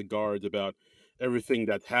back to the guards about everything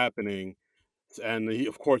that's happening, and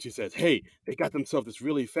of course he says, "Hey, they got themselves this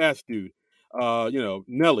really fast dude,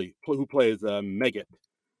 Nelly, who plays Meggett."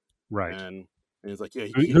 Right, and he's like, "Yeah,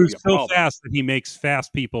 who's so fast that he makes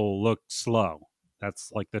fast people look slow."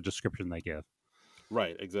 That's like the description they give.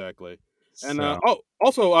 Right, exactly. And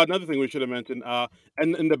also another thing we should have mentioned,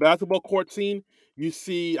 and in the basketball court scene, you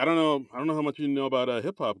see, I don't know how much you know about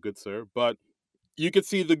hip hop, good sir, but you could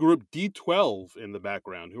see the group D12 in the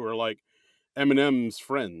background, who are like Eminem's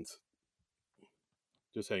friends.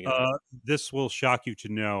 Just hanging out. This will shock you to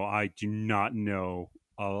know I do not know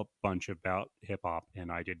a bunch about hip hop,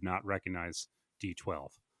 and I did not recognize D12.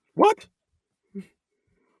 What?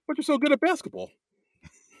 But you're so good at basketball.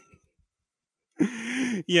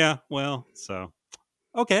 Yeah, well, so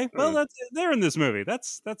okay, well, they're in this movie.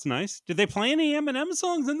 That's nice. Did they play any Eminem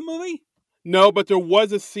songs in the movie? No, but there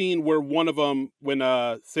was a scene where one of them, when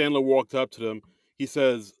Sandler walked up to them, he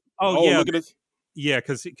says, "Oh yeah, look at this." Yeah,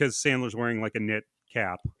 because Sandler's wearing like a knit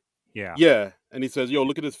cap. Yeah, and he says, "Yo,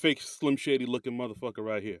 look at this fake Slim Shady looking motherfucker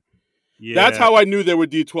right here." Yeah, that's how I knew they were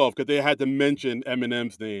D12 because they had to mention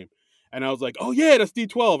Eminem's name, and I was like, "Oh yeah, that's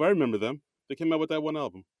D12. I remember them. They came out with that one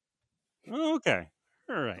album." Oh, okay,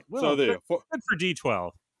 all right. Well, So there, good for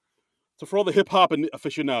D12. So for all the hip hop and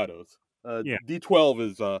aficionados, D12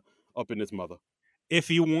 is up in his mother. If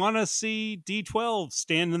you want to see D12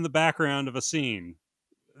 stand in the background of a scene,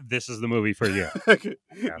 this is the movie for you.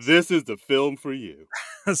 Yes. This is the film for you.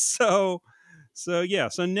 So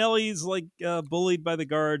Nellie's like bullied by the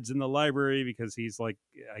guards in the library because he's like,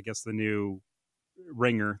 I guess, the new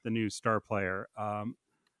ringer, the new star player. I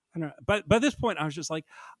don't know, but by this point, I was just like,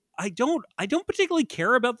 I don't particularly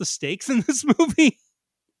care about the stakes in this movie.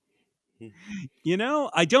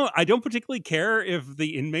 I don't particularly care if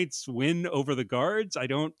the inmates win over the guards. I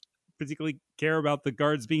don't particularly care about the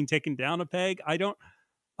guards being taken down a peg.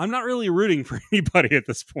 I'm not really rooting for anybody at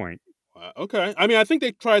this point. Okay. I mean, I think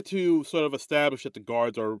they try to sort of establish that the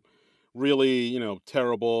guards are really,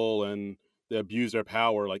 terrible and they abuse their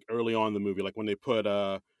power like early on in the movie. Like when they put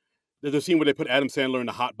there's a scene where they put Adam Sandler in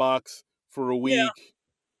the hot box for a week.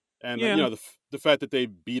 And the fact that they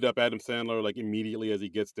beat up Adam Sandler like immediately as he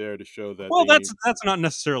gets there to show that. Well, that's not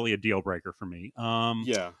necessarily a deal breaker for me.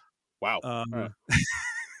 Yeah. Wow. Right.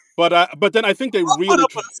 But then I think they really put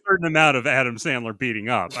up with a certain amount of Adam Sandler beating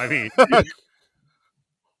up. I mean,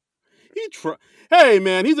 Hey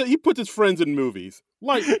man, he puts his friends in movies.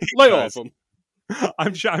 Lay off him.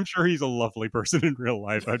 I'm sure he's a lovely person in real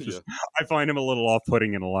life. I find him a little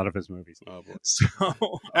off-putting in a lot of his movies. Oh, boy.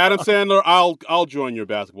 So Adam Sandler, I'll join your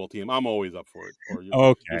basketball team. I'm always up for it.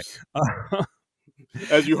 Okay.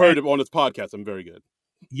 As you heard on this podcast, I'm very good.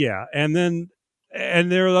 Yeah, and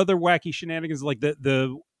there are other wacky shenanigans like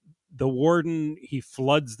the warden. He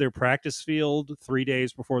floods their practice field 3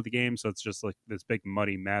 days before the game, so it's just like this big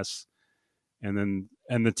muddy mess. And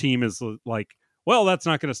the team is like, well, that's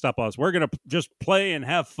not going to stop us. We're going to just play and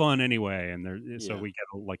have fun anyway. And so we get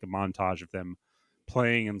like a montage of them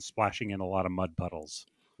playing and splashing in a lot of mud puddles.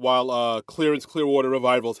 While Clearance Clearwater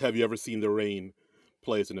Revival's Have You Ever Seen the Rain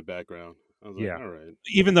plays in the background. I was like, all right.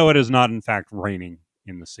 Even though it is not, in fact, raining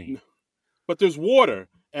in the scene. But there's water.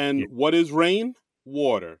 And what is rain?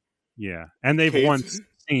 Water. Yeah. And they've once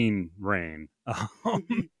seen rain.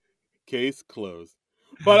 Case closed.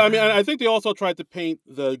 But I mean, I think they also tried to paint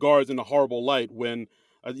the guards in a horrible light when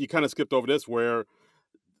you kind of skipped over this, where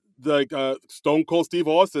Stone Cold Steve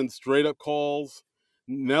Austin straight up calls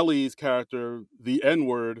Nellie's character the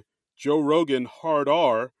N-word, Joe Rogan hard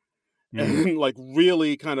R, and like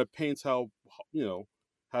really kind of paints how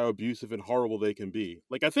abusive and horrible they can be.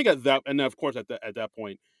 Like I think at that, and of course at that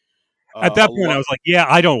point, I was like, yeah,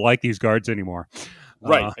 I don't like these guards anymore.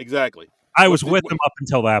 Right, exactly. I was with them up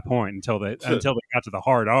until that point, until they got to the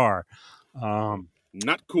hard R.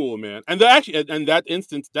 Not cool, man. And in that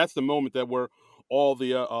instance, that's the moment where all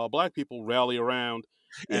the black people rally around.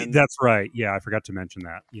 And that's right. Yeah, I forgot to mention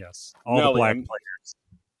that. Yes, all the black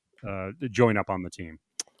players join up on the team.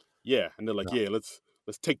 Yeah, and they're like, let's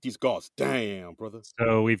take these guards. Damn, brother.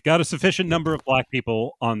 So we've got a sufficient number of black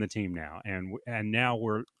people on the team now, and now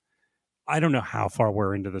I don't know how far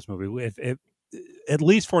we're into this movie. If at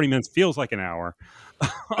least 40 minutes feels like an hour.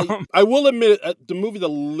 I will admit the movie's a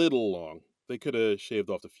little long. They could have shaved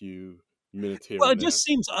off a few minutes here. Well, it just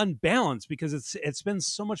seems unbalanced because it spends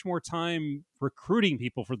so much more time recruiting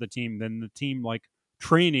people for the team than the team like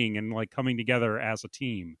training and like coming together as a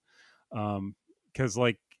team. Because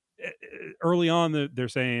like early on, they're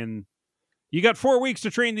saying you got 4 weeks to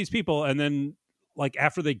train these people, and then like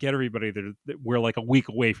after they get everybody, we're like a week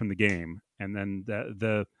away from the game, and then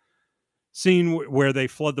the scene where they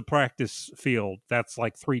flood the practice field, that's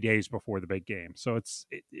like 3 days before the big game. So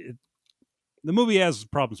the movie has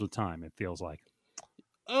problems with time, it feels like.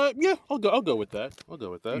 Yeah, I'll go with that.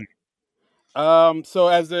 So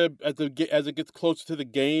as it gets closer to the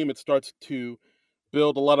game, it starts to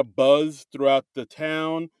build a lot of buzz throughout the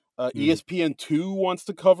town. ESPN2 wants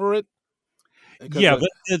to cover it. Yeah,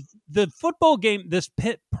 the football game, this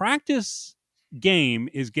practice game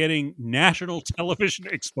is getting national television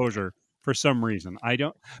exposure for some reason.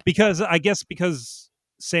 Because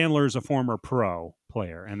Sandler's a former pro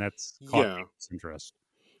player, and that's caught people's interest.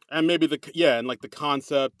 And maybe the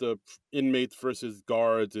concept of inmates versus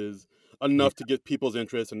guards is enough to get people's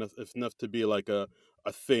interest, and it's enough to be like a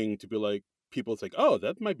thing to be like people think, oh,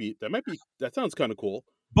 that sounds kind of cool.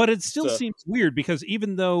 But it still seems weird because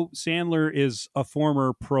even though Sandler is a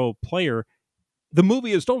former pro player, the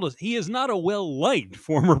movie has told us he is not a well-liked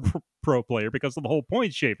former pro player because of the whole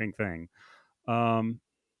point shaving thing.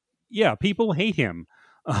 People hate him.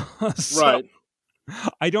 Right.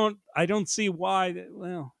 I don't see why.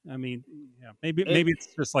 Well, I mean, yeah, maybe it's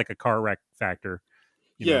just like a car wreck factor,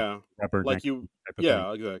 yeah, like you, type of thing.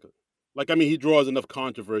 yeah, exactly. Like I mean, he draws enough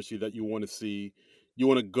controversy that you want to see, you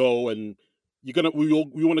want to go and we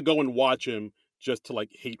want to go and watch him just to like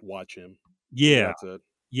hate watch him. Maybe Yeah, that's it.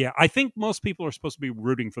 yeah. I think most people are supposed to be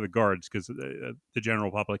rooting for the guards because the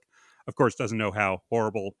general public, of course, doesn't know how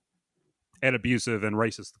horrible and abusive and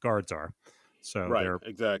racist the guards are. So Right, they're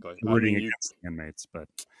exactly. I rooting mean, against the inmates, but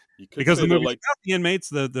you could because say the they're movie's like about the inmates,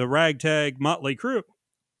 the ragtag motley crew,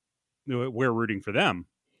 we're rooting for them.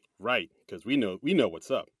 right because we know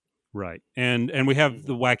what's up. Right, and we have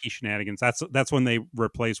the Mhm. wacky shenanigans. That's when they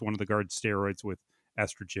replace one of the guards' steroids with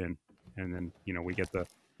estrogen, and then we get the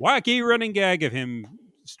wacky running gag of him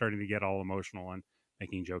starting to get all emotional and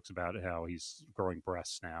making jokes about how he's growing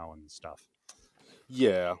breasts now and stuff.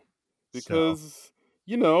 Yeah, So, because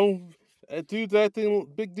you know, big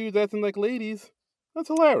dudes acting like ladies. That's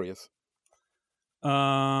hilarious.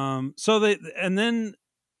 so then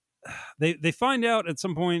they find out at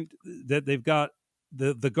some point that they've got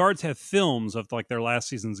the guards have films of like their last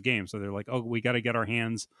season's game, so they're like, oh, we got to get our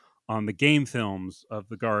hands on the game films of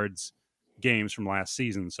the guards games from last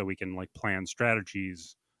season so we can like plan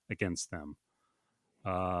strategies against them.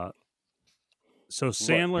 So Right,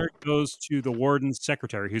 Sandler goes to the warden's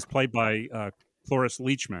secretary, who's played by Cloris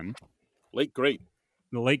Leachman, late great.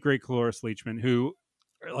 the late great Cloris Leachman, who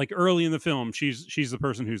like early in the film, she's the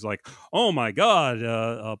person who's like, oh my god,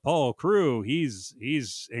 Paul Crewe, he's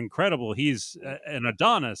incredible, he's an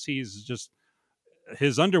Adonis, he's just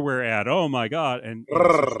his underwear ad, oh my god, and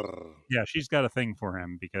so yeah, she's got a thing for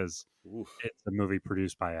him because Oof. it's a movie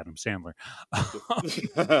produced by Adam Sandler.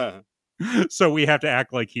 So we have to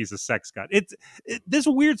act like he's a sex god. This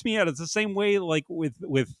weirds me out. It's the same way like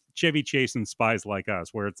with Chevy Chase and Spies Like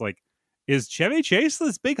Us, where it's like, is Chevy Chase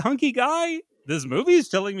this big hunky guy? This movie is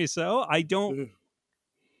telling me so. I don't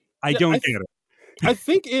yeah, get it. I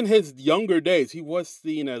think in his younger days he was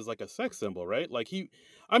seen as like a sex symbol, right? Like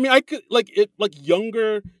I mean, I could like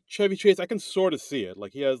younger Chevy Chase. I can sort of see it.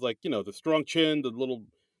 Like he has like the strong chin, the little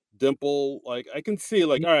dimple. Like I can see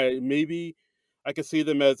like all right, maybe I can see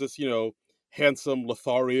them as this handsome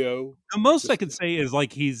Lothario. The most I Just could say is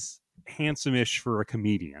like he's handsome-ish for a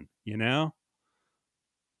comedian,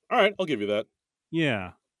 all right, I'll give you that.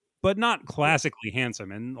 Yeah. But not Yeah, classically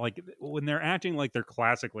handsome. And like when they're acting like they're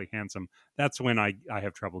classically handsome, that's when I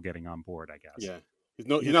have trouble getting on board, I guess. yeah. He's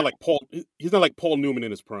You not like Paul. He's not like Paul Newman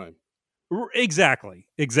in his prime. Exactly,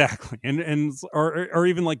 exactly, and or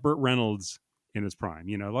even like Burt Reynolds in his prime.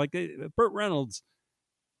 Like Burt Reynolds,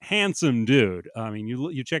 handsome dude. I mean,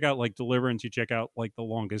 you check out like Deliverance, you check out like The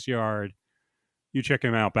Longest Yard, you check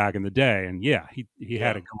him out back in the day, and yeah, he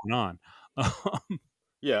had Yeah, it going on.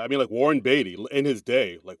 yeah. I mean, like Warren Beatty in his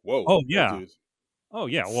day. Like, whoa, Oh that yeah, dude's oh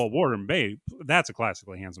yeah. Well, Warren Beatty, that's a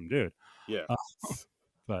classically handsome dude. yeah, Uh,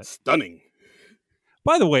 but stunning.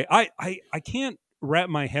 by the way, I can't wrap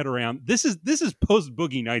my head around this is post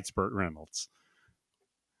Boogie Nights Burt Reynolds.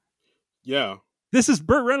 Yeah. This is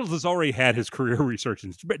Burt Reynolds has already had his career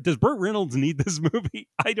resurgence. Does Burt Reynolds need this movie?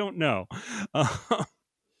 I don't know. Uh,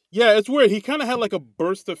 Yeah, it's weird. He kind of had like a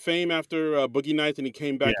burst of fame after Boogie Nights, and he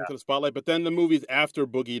came back yeah, into the spotlight. But then the movies after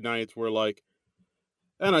Boogie Nights were like,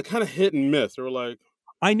 and I kind of hit and miss. They were like,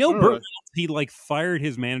 I know all Burt right, Reynolds. He like fired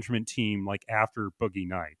his management team like after Boogie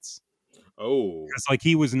Nights oh, because like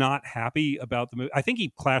he was not happy about the movie. I think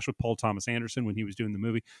he clashed with Paul Thomas Anderson when he was doing the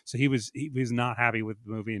movie, so he was not happy with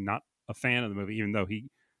the movie and not a fan of the movie, even though he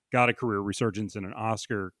got a career resurgence and an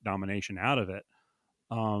Oscar nomination out of it.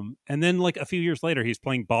 And then like a few years later, he's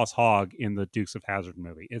playing Boss Hogg in the Dukes of Hazzard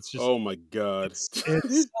movie. It's just oh my god. it's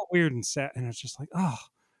so weird and sad, and it's just like, oh,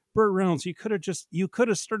 Burt Reynolds, you could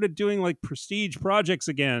have started doing like prestige projects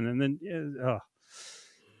again, and then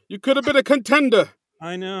You could have been a contender.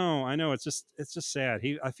 I know, it's just sad.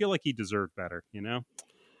 I feel like he deserved better,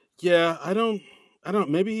 Yeah, I don't.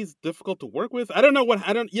 Maybe he's difficult to work with. I don't know what.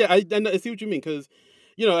 I don't. Yeah, I see what you mean because,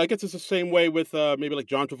 I guess it's the same way with maybe like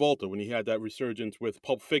John Travolta when he had that resurgence with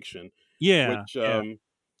Pulp Fiction, Yeah, which yeah,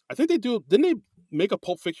 I think they do. Didn't they make a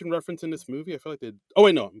Pulp Fiction reference in this movie? I feel like they. Oh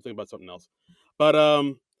wait, no, I'm thinking about something else. But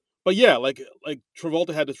but yeah, like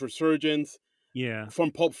Travolta had this resurgence yeah.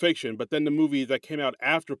 from Pulp Fiction, but then the movies that came out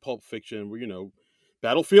after Pulp Fiction were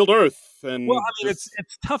Battlefield Earth Well, and I mean, it's just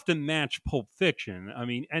it's tough to match Pulp Fiction. I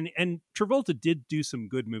mean, and Travolta did do some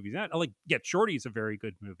good movies. Like Get Shorty is a very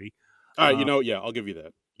good movie. all right. Uh, Yeah, I'll give you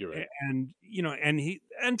that. You're right. and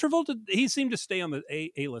and Travolta, he seemed to stay on the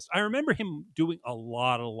A list. I remember him doing a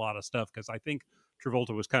lot of stuff because I think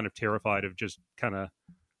Travolta was kind of terrified of just kind of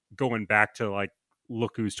going back to like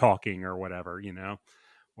Look Who's Talking or whatever.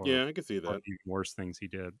 or Yeah, I can see that. even worse things he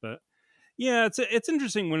did. But yeah, it's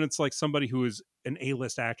interesting when it's like somebody who is an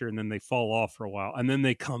A-list actor and then they fall off for a while and then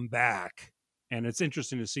they come back, and it's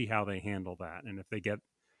interesting to see how they handle that and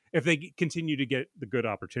if they continue to get the good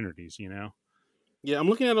opportunities, you know. Yeah, I'm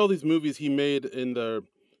looking at all these movies he made in the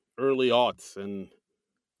early aughts, and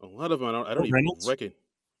a lot of them I don't Burt even Reynolds. recognize.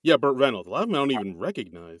 Yeah, Burt Reynolds. A lot of them I don't even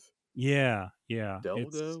recognize. Yeah, yeah,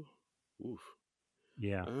 it's Delgo. Oof.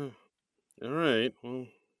 yeah. Uh, all right. Well,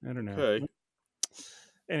 I don't know. okay.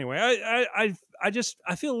 Anyway,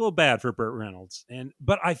 I feel a little bad for Burt Reynolds,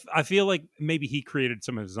 but I feel like maybe he created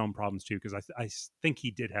some of his own problems too because I think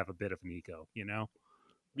he did have a bit of an ego, you know.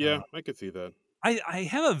 Yeah, I could see that. I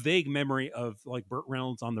have a vague memory of like Burt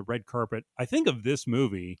Reynolds on the red carpet. I think of this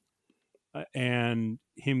movie and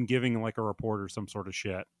him giving like a reporter some sort of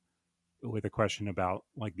shit with a question about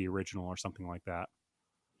like the original or something like that.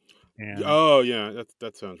 And Oh yeah,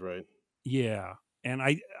 that sounds right. yeah, and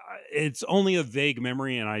it's only a vague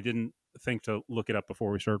memory, and I didn't think to look it up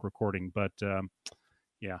before we started recording. But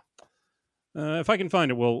yeah, if I can find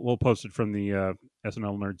it, we'll post it from the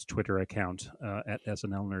SNL Nerds Twitter account at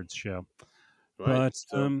SNL Nerds Show. Right. But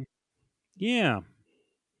So yeah,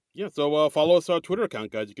 yeah, so follow us on our Twitter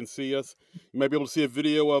account, guys. You can see us. You might be able to see a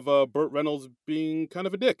video of Burt Reynolds being kind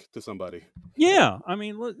of a dick to somebody. yeah. I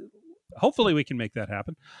mean, hopefully we can make that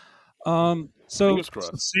happen. So Fingers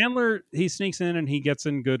crossed. Sandler, he sneaks in and he gets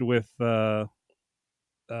in good with Cloris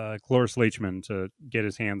Leachman to get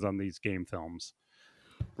his hands on these game films.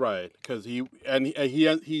 Right, because he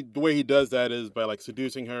the way he does that is by like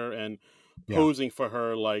seducing her and posing for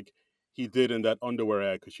her like he did in that underwear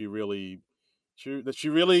ad, because she really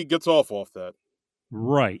gets off that.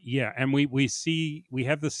 Right. Yeah, and we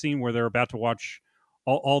have the scene where they're about to watch.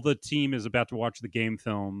 All the team is about to watch the game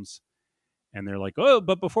films, and they're like, "Oh,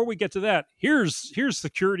 but before we get to that, here's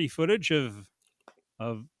security footage of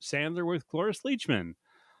Sandler with Cloris Leachman."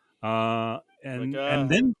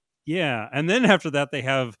 And then yeah, and then after that they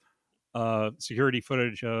have security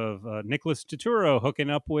footage of Nicholas Turturro hooking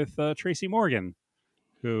up with Tracy Morgan,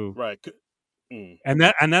 who right, and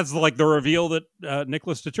that's like the reveal that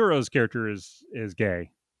Nicholas Turturro's character is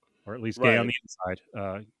gay, or at least gay on the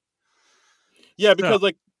inside. Yeah, because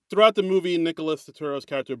like throughout the movie, Nicholas Turturro's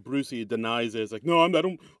character Brucey denies it. It's like, no, I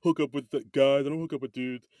don't hook up with the guys. I don't hook up with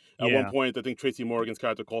dudes. At one point, I think Tracy Morgan's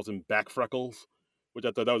character calls him back freckles, which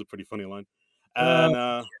I thought that was a pretty funny line.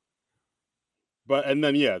 And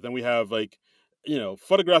then we have like,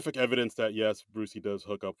 photographic evidence that yes, Brucey does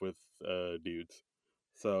hook up with dudes.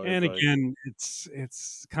 So and again,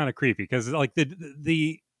 it's kind of creepy because like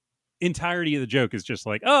the entirety of the joke is just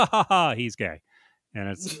like, oh, ha, ha, he's gay, and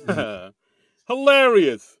it's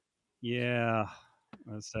hilarious. Yeah.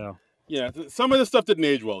 So yeah, some of the stuff didn't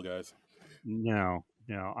age well, guys. No.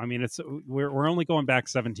 I mean, we're only going back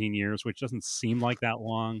 17 years, which doesn't seem like that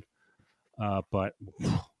long, but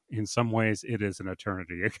in some ways, it is an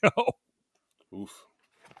eternity ago. Oof.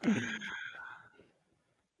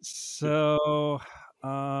 So,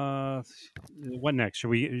 what next? Should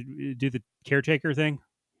we do the caretaker thing?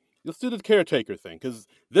 Let's do the caretaker thing, because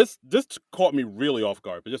this caught me really off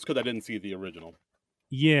guard, but just because I didn't see the original.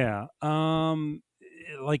 Yeah.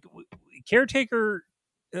 Like caretaker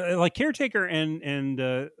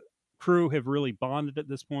and crew have really bonded at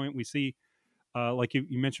this point. We see, like you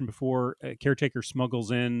mentioned before, caretaker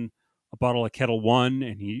smuggles in a bottle of Kettle One,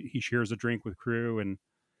 and he shares a drink with crew, and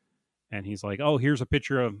he's like, "Oh, here's a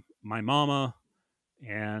picture of my mama,"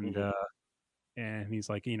 and and he's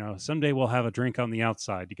like, someday we'll have a drink on the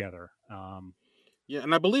outside together. Yeah,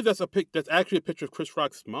 and I believe that's actually a picture of Chris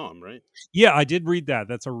Rock's mom, right? Yeah, I did read that.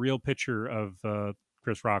 That's a real picture of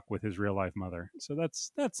Chris Rock with his real life mother. So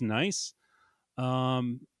that's nice.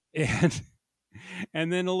 And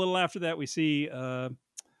and then a little after that, we see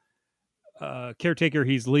caretaker.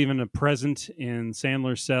 He's leaving a present in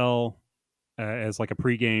Sandler's cell as like a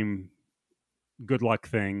pregame good luck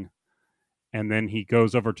thing. And then he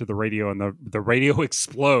goes over to the radio, and the radio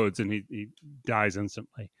explodes, and he dies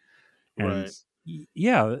instantly. And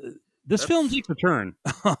yeah, this film takes a turn.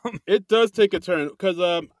 It does take a turn because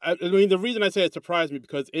I mean, the reason I say it surprised me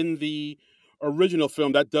because in the original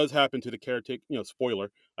film that does happen to the caretaker.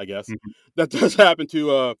 Spoiler, I guess that does happen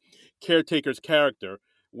to caretaker's character,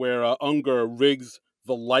 where Unger rigs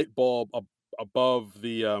the light bulb above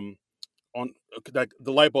the the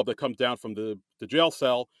light bulb that comes down from the jail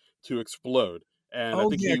cell to explode. And I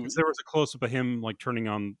think because there was a close up of him like turning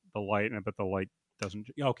on the light, but the light doesn't.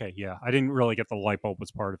 Okay, yeah, I didn't really get the light bulb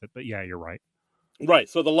was part of it, but yeah, you're right. Right.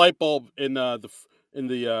 So the light bulb in the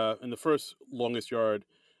first Longest Yard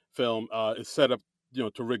film is set up,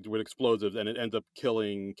 to rigged with explosives, and it ends up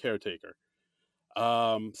killing caretaker.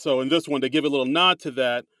 So in this one, they give a little nod to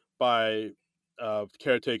that by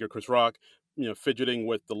caretaker Chris Rock, fidgeting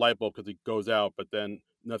with the light bulb because it goes out, but then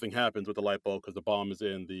nothing happens with the light bulb because the bomb is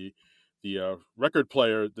in the record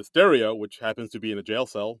player, the stereo, which happens to be in a jail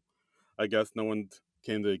cell. I guess no one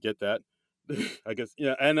came to get that. I guess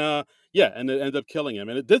and it ended up killing him,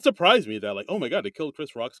 and it did surprise me that, like, oh my god, they killed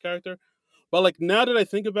Chris Rock's character. But like, now that I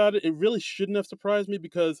think about it, it really shouldn't have surprised me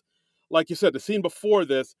because, like you said, the scene before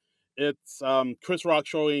this, it's Chris Rock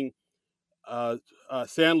showing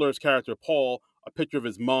Sandler's character Paul a picture of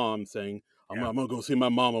his mom, saying, "I'm gonna go see my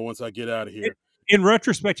mama once I get out of here." In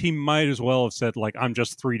retrospect, he might as well have said, like, "I'm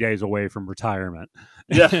just 3 days away from retirement."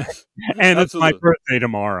 Yeah, and it's my birthday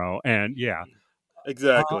tomorrow, and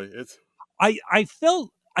exactly. I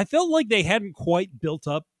felt like they hadn't quite built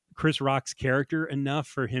up Chris Rock's character enough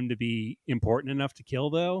for him to be important enough to kill,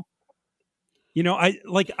 though. I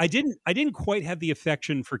didn't quite have the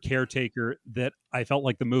affection for Caretaker that I felt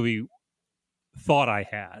like the movie thought I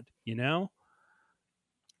had,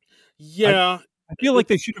 Yeah. I feel like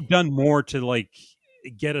they should have done more to, like,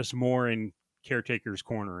 get us more in Caretaker's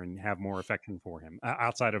corner and have more affection for him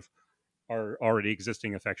outside of our already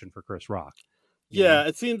existing affection for Chris Rock. Yeah,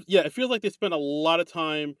 it seems. Yeah, it feels like they spent a lot of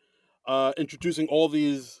time introducing all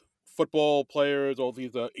these football players, all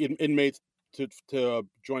these inmates to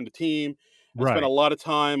join the team. And spent a lot of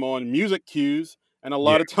time on music cues and a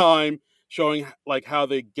lot of time showing, like, how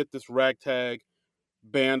they get this ragtag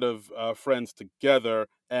band of friends together.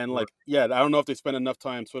 And like, I don't know if they spent enough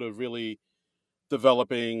time sort of really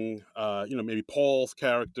developing, maybe Paul's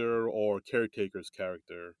character or Caretaker's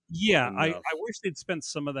character. Yeah, I wish they'd spent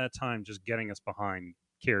some of that time just getting us behind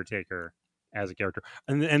Caretaker as a character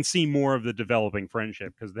and see more of the developing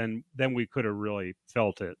friendship, because then we could have really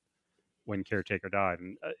felt it when Caretaker died.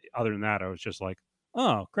 And other than that, I was just like,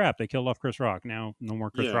 oh crap, they killed off Chris Rock. Now no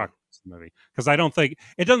more Chris Rock in the movie, because I don't think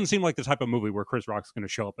it doesn't seem like the type of movie where Chris Rock's going to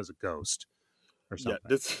show up as a ghost or something.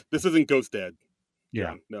 Yeah, this isn't Ghost Dad.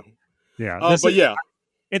 Yeah, no. Yeah,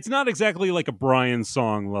 it's not exactly like a Brian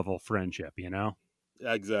Song level friendship,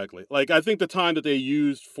 Exactly. Like, I think the time that they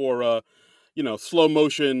used for slow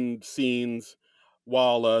motion scenes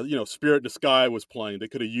while Spirit in the Sky was playing, they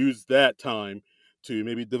could have used that time to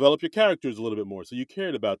maybe develop your characters a little bit more, so you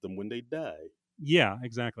cared about them when they die. Yeah,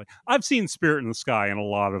 exactly. I've seen Spirit in the Sky in a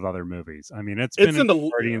lot of other movies. I mean, it's been in the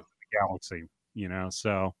Guardians of the Galaxy,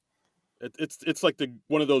 so it's like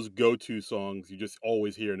one of those go-to songs you just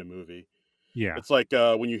always hear in a movie. Yeah, it's like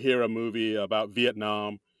when you hear a movie about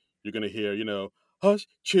Vietnam, you're gonna hear, "Hush,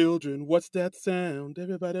 children, what's that sound?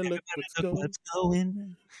 Everybody look what's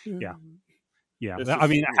going." Yeah. I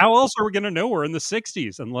mean, how else are we going to know we're in the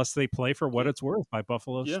 60s unless they play For What It's Worth by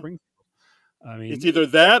Buffalo Springfield? I mean, it's either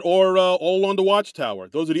that or All Along the Watchtower.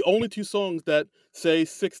 Those are the only two songs that say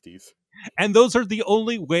 60s. And those are the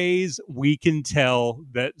only ways we can tell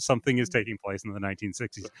that something is taking place in the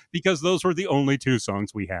 1960s, because those were the only two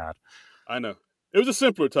songs we had. I know. It was a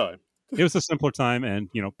simpler time. It was a simpler time, and,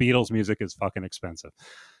 Beatles music is fucking expensive.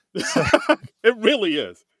 It really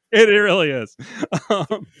is. It really is.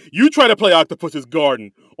 You try to play Octopus's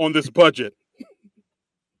Garden on this budget.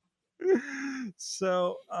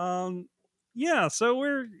 So, so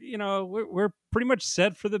we're pretty much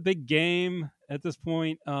set for the big game at this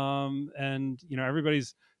point. And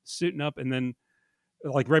everybody's suiting up, and then,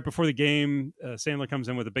 like, right before the game, Sandler comes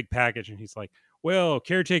in with a big package, and he's like, well,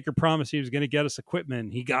 Caretaker promised he was going to get us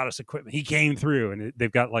equipment. He got us equipment. He came through, and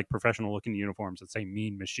they've got, like, professional looking uniforms that say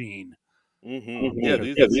Mean Machine. Mm-hmm. Yeah,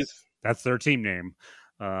 that's their team name.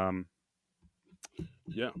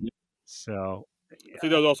 So I think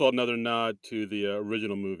that was also another nod to the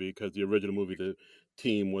original movie, because the original movie, the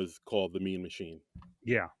team was called the Mean Machine.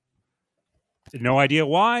 Yeah. No idea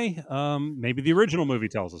why. Maybe the original movie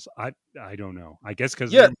tells us. I don't know. I guess because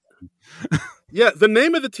the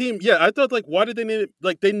name of the team. Yeah, I thought, like, why did they name it?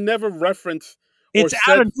 Like, they never reference. It's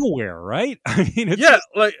out of nowhere, right? I mean,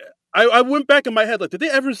 like, I went back in my head, like, did they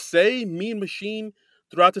ever say Mean Machine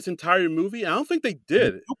throughout this entire movie? I don't think they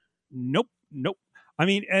did. Nope. I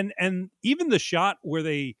mean, and even the shot where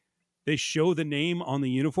they show the name on the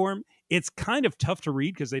uniform, it's kind of tough to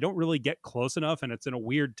read because they don't really get close enough, and it's in a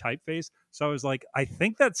weird typeface. So I was like, I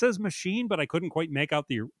think that says machine, but I couldn't quite make out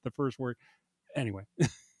the first word. Anyway.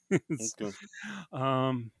 Okay.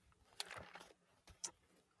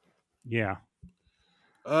 Yeah.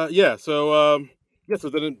 So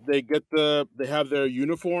then they have their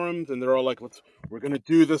uniforms, and they're all like, we're gonna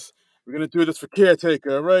do this for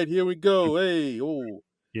Caretaker, right? Here we go. Hey, oh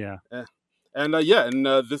yeah. And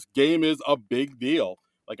this game is a big deal.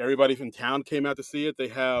 Like, everybody from town came out to see it. They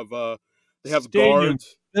have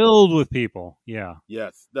guards filled with people. Yeah.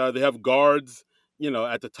 Yes. They have guards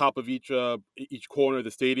at the top of each corner of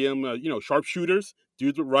the stadium, sharpshooters,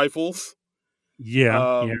 dudes with rifles.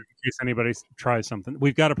 Yeah. In case anybody tries something,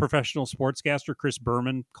 we've got a professional sportscaster, Chris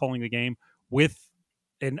Berman, calling the game with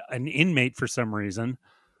an inmate for some reason,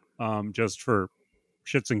 just for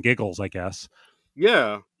shits and giggles, I guess.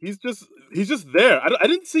 Yeah, he's just there. I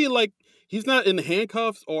didn't see he's not in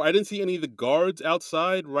handcuffs, or I didn't see any of the guards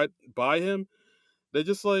outside right by him. They're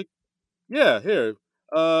just like, yeah, here,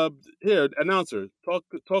 announcer,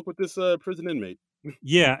 talk with this prison inmate.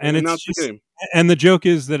 Yeah, and it's just, and the joke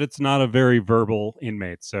is that it's not a very verbal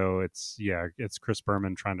inmate, so it's Chris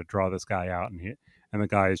Berman trying to draw this guy out, and the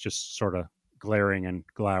guy is just sort of glaring and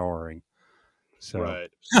glowering. So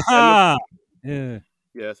right, yeah.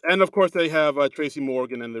 Yes, and of course they have Tracy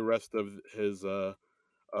Morgan and the rest of his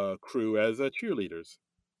crew as cheerleaders.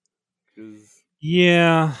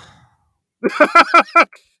 Yeah.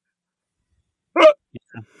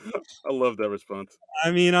 I love that response.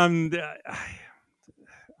 I mean,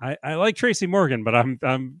 I like Tracy Morgan, but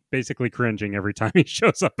I'm basically cringing every time he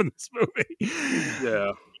shows up in this movie.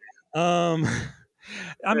 Yeah. I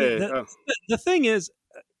mean, the thing is,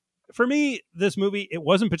 for me, this movie, it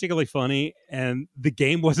wasn't particularly funny, and the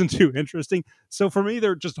game wasn't too interesting. So for me,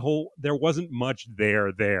 there wasn't much there.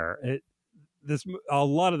 A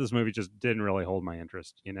lot of this movie just didn't really hold my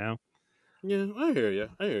interest, Yeah, I hear you.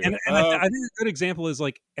 And I think a good example is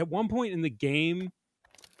at one point in the game,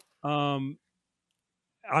 I'm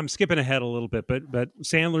skipping ahead a little bit, but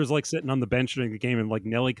Sandler's sitting on the bench during the game, and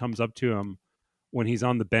Nelly comes up to him when he's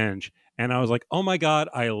on the bench, and I was like, oh my god,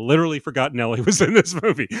 I literally forgot Nelly was in this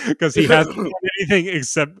movie, because he hasn't done anything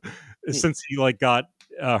except since he got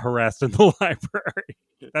harassed in the library.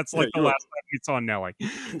 That's the last time we saw Nelly.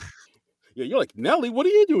 Yeah, you're like, Nelly, what are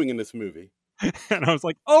you doing in this movie? And I was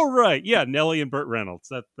like, oh right, yeah, Nelly and Burt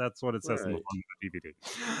Reynolds. That's what it says on the DVD.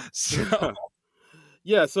 So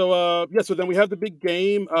yeah, so then we have the big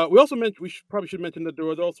game. We also mentioned probably should mention that there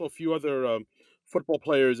was also a few other football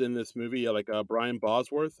players in this movie, like Brian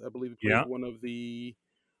Bosworth, I believe, he played one of the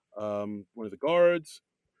guards,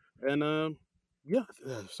 and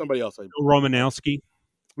somebody else. Romanowski.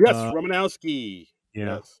 Yes, Romanowski.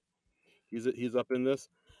 Yeah. Yes, he's up in this,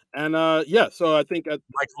 and so I think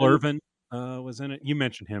Michael Irvin was in it. You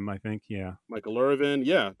mentioned him, I think. Yeah, Michael Irvin.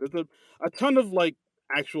 Yeah, there's a ton of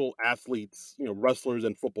actual athletes, wrestlers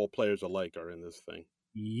and football players alike are in this thing.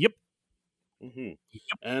 Yep. Mm-hmm.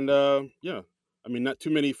 Yep. And I mean, not too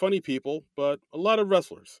many funny people, but a lot of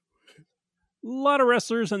wrestlers. A lot of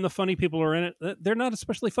wrestlers, and the funny people are in it. They're not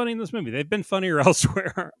especially funny in this movie. They've been funnier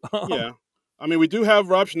elsewhere. Yeah. I mean, we do have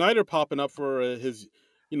Rob Schneider popping up for his,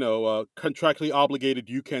 contractually obligated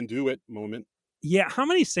 "you can do it" moment. Yeah. How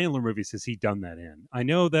many Sandler movies has he done that in? I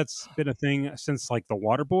know that's been a thing since The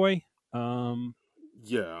Waterboy.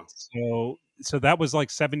 Yeah. So that was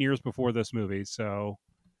 7 years before this movie. So.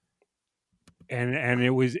 And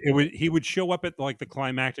it was he would show up at the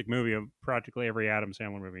climactic movie of practically every Adam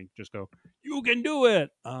Sandler movie, just go, "You can do it."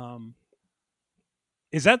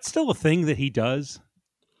 Is that still a thing that he does?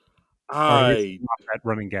 That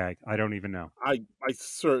running gag. I don't even know. I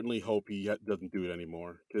certainly hope he doesn't do it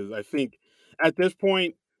anymore, because I think at this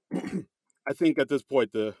point, the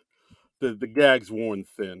gag's worn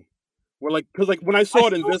thin. Because when I saw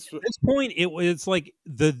it in this point, it's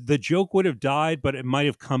the joke would have died, but it might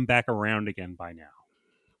have come back around again by now.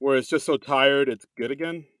 Where it's just so tired, it's good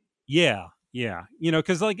again. Yeah,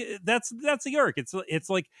 because that's the arc.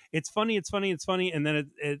 It's funny, and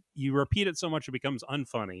then you repeat it so much it becomes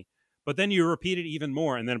unfunny, but then you repeat it even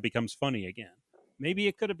more, and then it becomes funny again. Maybe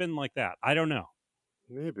it could have been like that. I don't know.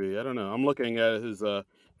 Maybe, I don't know. I'm looking at his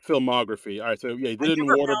filmography. All right, so yeah, he did it in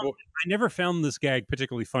Waterboy. I never found this gag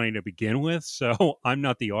particularly funny to begin with, so I'm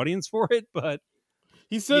not the audience for it, but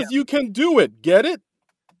he says you can do it. Get it?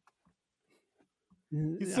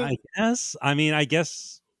 I guess. I mean, I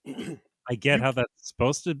guess I get how that's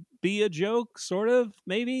supposed to be a joke, sort of,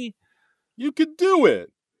 maybe. You can do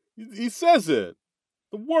it. He says it.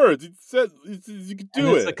 The words. He says you can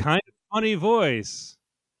do it. It's a kind of funny voice.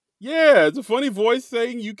 Yeah, it's a funny voice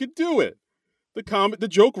saying you can do it. The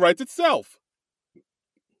joke writes itself.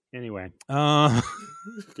 Anyway,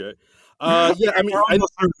 okay. Yeah, I mean, I know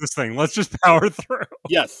this thing. Let's just power through.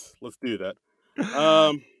 Yes, let's do that.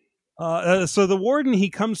 So the warden, he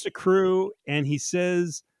comes to crew and he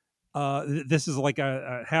says, "This is a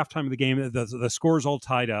halftime of the game. The score's all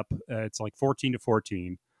tied up. It's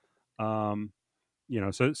 14-14.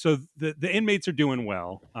 So the inmates are doing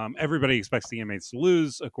well. Everybody expects the inmates to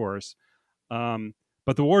lose, of course.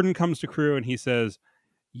 But the warden comes to crew and he says,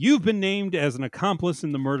 'You've been named as an accomplice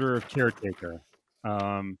in the murder of Caretaker.'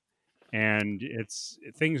 and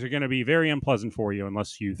things are going to be very unpleasant for you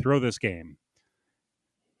unless you throw this game.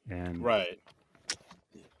 And right.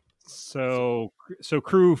 So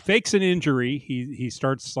Crew fakes an injury. He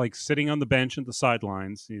starts like sitting on the bench at the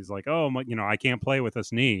sidelines. He's like, "Oh, I can't play with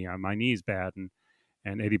this knee. My knee's bad."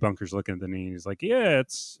 And Eddie Bunker's looking at the knee. And he's like, "Yeah,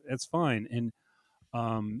 it's fine."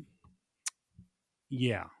 And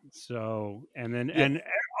yeah. So and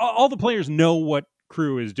all the players know what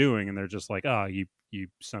Crew is doing, and they're just like, "Oh, you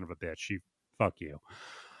son of a bitch, fuck you."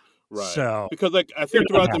 Right. So because I think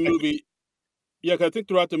throughout the movie, I think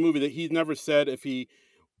throughout the movie that he's never said if he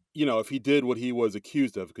did what he was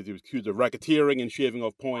accused of, because he was accused of racketeering and shaving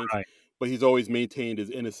off points, right. But he's always maintained his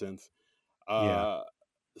innocence.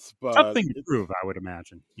 But something to prove, I would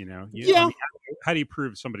imagine. I mean, how do you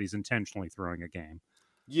prove somebody's intentionally throwing a game?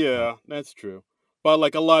 Yeah, that's true. But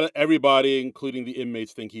like everybody, including the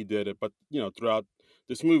inmates, think he did it. But throughout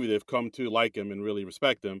this movie, they've come to like him and really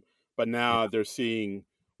respect him. But now they're seeing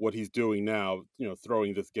what he's doing now.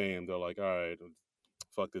 Throwing this game, they're like, all right,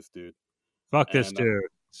 fuck this dude. This dude.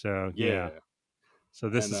 So yeah. So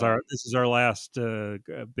this is our last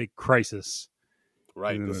big crisis.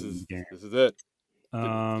 Right. This is it.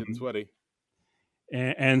 Getting sweaty.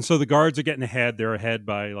 And so the guards are getting ahead. They're ahead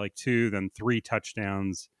by like 2, then 3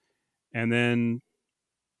 touchdowns, and then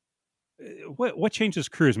what changes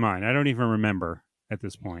Crew's mind? I don't even remember at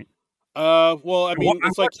this point. Well, I mean,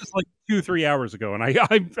 it's like 2-3 hours ago, and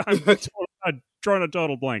I'm drawing a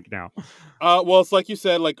total blank now. Well, it's like you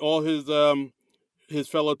said, like all his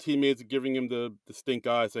fellow teammates giving him the stink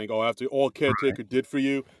eye, saying, "Oh, after all caretaker did for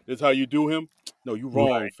you, this is how you do him." No, you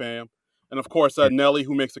wrong, fam. And of course, Nelly,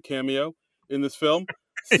 who makes a cameo in this film.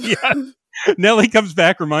 Yeah. Nelly comes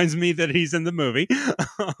back, reminds me that he's in the movie.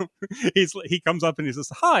 He comes up and he says,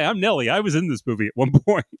 "Hi, I'm Nelly. I was in this movie at one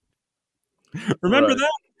point. Remember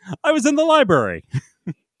that? I was in the library."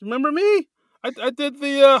 Remember me? I did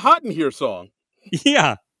the Hot in Here song.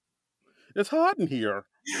 Yeah. It's hot in here.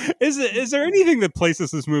 Is there anything that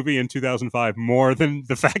places this movie in 2005 more than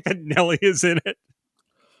the fact that Nelly is in it?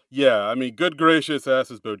 Yeah, I mean, good gracious,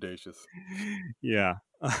 ass is bodacious. Yeah.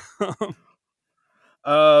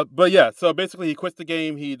 But yeah, so basically he quits the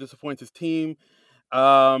game, he disappoints his team,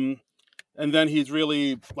 and then he's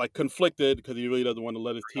really like conflicted because he really doesn't want to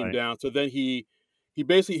let his team down. So then he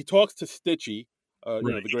basically talks to Stitchy,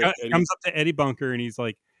 the great he comes up to Eddie Bunker and he's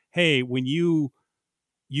like, "Hey, when you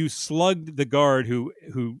slugged the guard who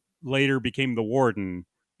later became the warden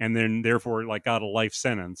and then therefore like got a life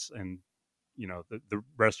sentence, and the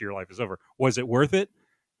rest of your life is over. Was it worth it?"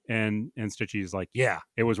 And Stitchy's like, "Yeah,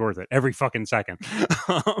 it was worth it. Every fucking second."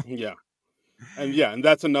 Yeah. And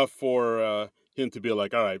that's enough for him to be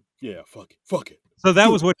like, "All right, yeah, fuck it. So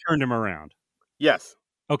that was what turned him around. Yes.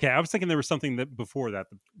 Okay, I was thinking there was something that before that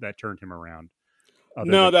turned him around.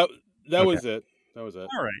 No, that was it. That was it.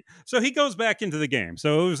 All right. So he goes back into the game.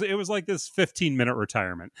 So it was like this 15-minute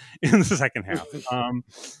retirement in the second half.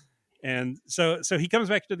 And so he comes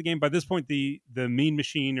back to the game. By this point, the Mean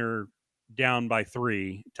Machine are down by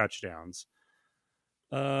 3 touchdowns.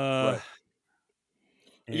 Right.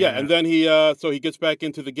 And then he gets back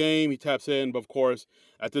into the game. He taps in, but of course,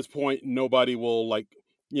 at this point, nobody will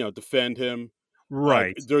defend him.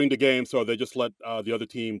 Right. During the game, so they just let the other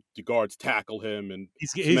team, the guards, tackle him and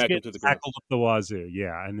smack him to the ground. Tackled up the wazoo,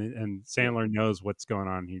 yeah. And Sandler knows what's going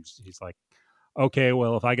on. He's like, "Okay,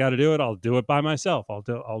 well, if I got to do it, I'll do it by myself.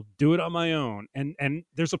 I'll do it on my own." And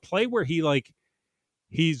there's a play where he's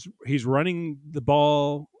running the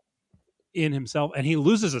ball in himself, and he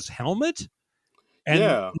loses his helmet,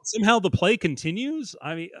 and somehow the play continues.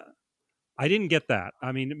 I mean, I didn't get that.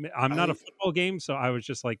 I mean, I'm not a football game, so I was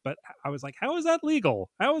just like, but I was like, how is that legal?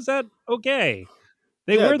 How is that okay?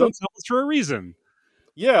 They wear those helmets for a reason.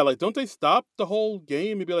 Yeah, like, don't they stop the whole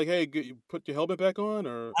game and be like, "Hey, put your helmet back on"?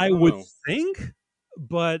 Or I would think,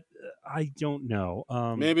 but I don't know.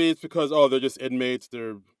 Maybe it's because they're just inmates.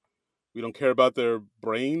 We don't care about their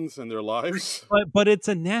brains and their lives. But it's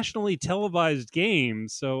a nationally televised game,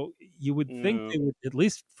 so you would think they would, at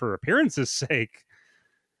least for appearances' sake.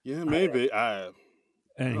 Yeah, maybe.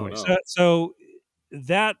 Anyway, so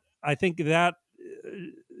that I think that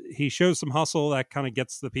he shows some hustle that kind of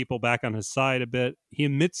gets the people back on his side a bit. He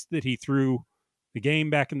admits that he threw the game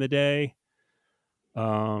back in the day.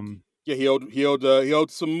 He owed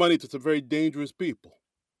some money to some very dangerous people.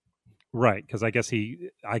 Right, because I guess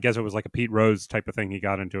it was like a Pete Rose type of thing. He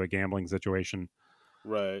got into a gambling situation.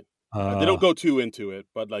 Right. They don't go too into it,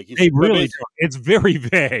 but like they really don't. It's very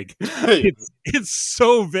vague. It's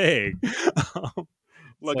so vague.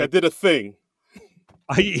 I did a thing.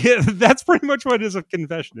 That's pretty much what his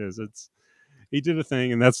confession is. he did a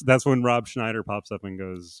thing, and that's when Rob Schneider pops up and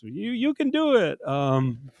goes, "You can do it."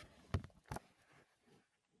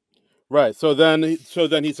 Right. So then he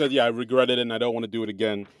said, "Yeah, I regret it, and I don't want to do it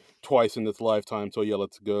again twice in this lifetime. So yeah,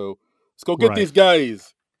 let's go get these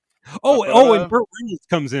guys." And Burt Reynolds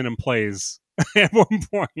comes in and plays at one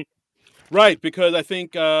point. Right, because I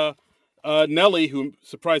think Nelly, who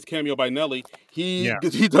surprise cameo by Nelly, he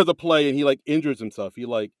does a play and he like injures himself. He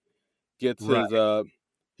like gets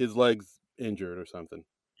his legs injured or something.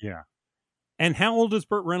 Yeah. And how old is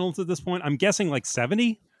Burt Reynolds at this point? I'm guessing like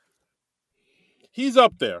 70. He's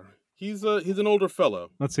up there. He's an older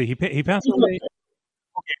fellow. Let's see. He passed away.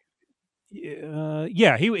 Okay.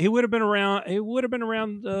 Yeah, he would have been around. He would have been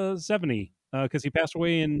around 70 because he passed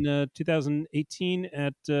away in 2018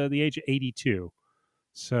 at the age of 82.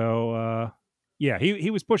 So yeah, he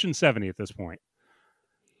was pushing 70 at this point.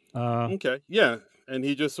 Okay, yeah, and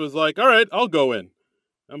he just was like, "All right, I'll go in."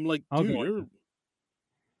 I'm like, "Dude,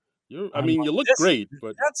 I mean, you look great,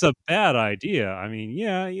 but that's a bad idea." I mean,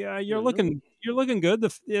 yeah, you're looking good.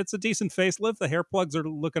 It's a decent facelift. The hair plugs are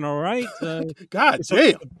looking all right. God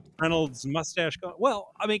damn, Reynolds' mustache.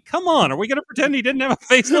 Well, I mean, come on. Are we going to pretend he didn't have a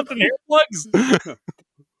facelift and hair plugs?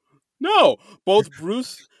 No, both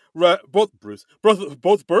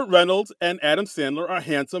Burt Reynolds and Adam Sandler are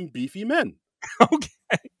handsome, beefy men.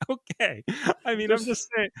 Okay. I mean,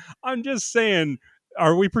 I'm just saying.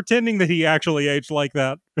 Are we pretending that he actually aged like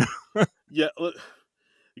that? Yeah,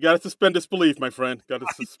 you got to suspend disbelief, my friend. Got to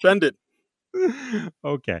suspend it.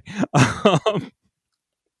 Okay.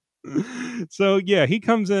 So yeah, he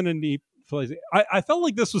comes in and he plays. I felt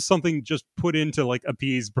like this was something just put in to like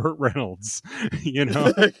appease Burt Reynolds, you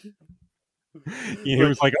know. He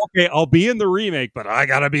was like, "Okay, I'll be in the remake, but I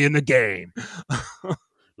gotta be in the game."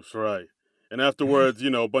 That's right. And afterwards,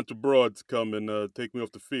 a bunch of broads come and take me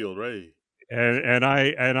off the field, right? And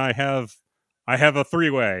I have a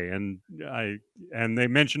three-way, and they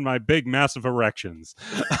mention my big massive erections.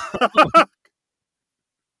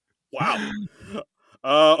 Wow.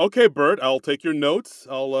 Okay, Bert, I'll take your notes.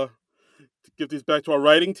 I'll give these back to our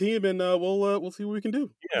writing team, and we'll see what we can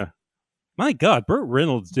do. Yeah. My God, Burt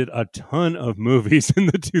Reynolds did a ton of movies in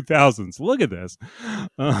the 2000s. Look at this.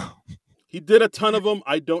 He did a ton of them.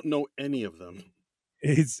 I don't know any of them.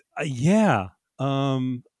 It's yeah.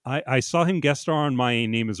 I saw him guest star on My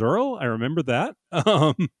Name Is Earl. I remember that.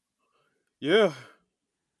 Yeah.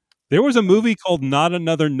 There was a movie called Not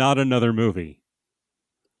Another Movie.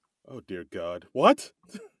 Oh, dear God. What?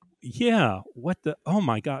 Yeah. What the? Oh,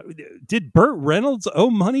 my God. Did Burt Reynolds owe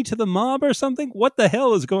money to the mob or something? What the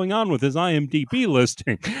hell is going on with his IMDb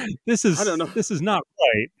listing? I don't know. This is not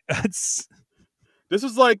right. This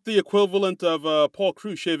is like the equivalent of Paul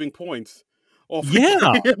Crews shaving points.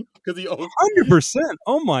 Because he owes 100%.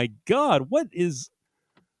 Oh my God, what the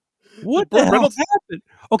hell happened?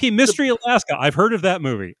 Okay, Mystery Alaska. I've heard of that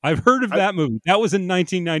movie. That movie. That was in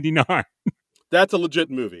 1999. That's a legit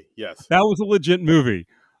movie. Yes, that was a legit movie.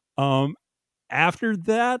 After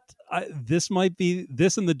that, this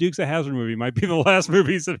and the Dukes of Hazzard movie might be the last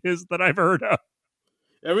movies of his that I've heard of.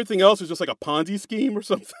 Everything else is just like a Ponzi scheme or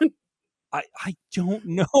something. I don't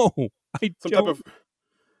know.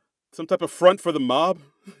 Some type of front for the mob.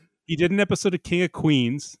 He did an episode of King of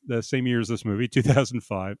Queens the same year as this movie,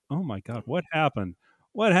 2005. Oh my God, what happened?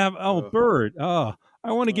 Oh, Bird. Oh,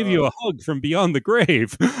 I want to give you a hug from beyond the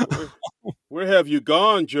grave. Where have you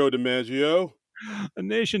gone, Joe DiMaggio? A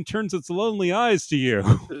nation turns its lonely eyes to you.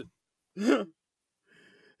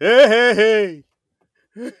 Hey.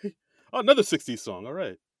 Oh, another 60s song. All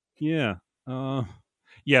right. Yeah.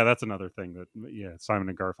 Yeah, that's another thing Simon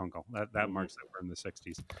and Garfunkel. That marks that we're in the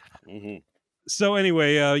 60s. Mm-hmm. So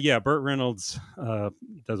anyway, Burt Reynolds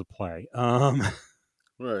does a play.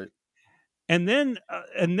 Right. And then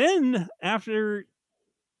after,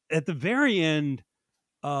 at the very end,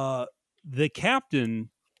 the captain,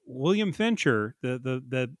 William Fincher,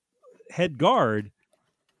 the head guard,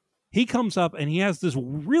 he comes up and he has this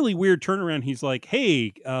really weird turnaround. He's like,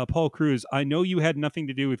 "Hey, Paul Crews, I know you had nothing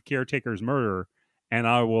to do with Caretaker's murder, and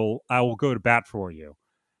I will go to bat for you."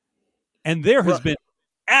 And there has been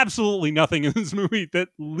absolutely nothing in this movie that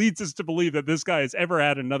leads us to believe that this guy has ever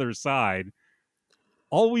had another side.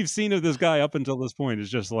 All we've seen of this guy up until this point is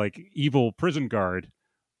just like evil prison guard.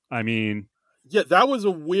 I mean, yeah, that was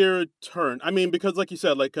a weird turn. I mean, because like you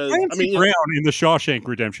said, like, Brown in the Shawshank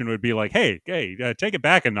Redemption would be like, hey, take it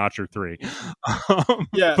back a notch or three.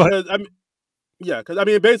 Yeah, because I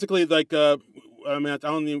mean, basically, like, I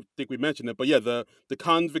don't even think we mentioned it, but yeah, the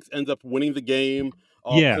convicts ends up winning the game.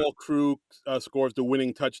 Paul Crews scores the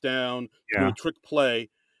winning touchdown to a trick play.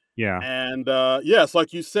 Yeah, and yes,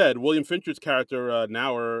 like you said, William Fincher's character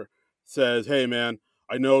Nauer says, "Hey, man,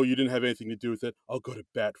 I know you didn't have anything to do with it. I'll go to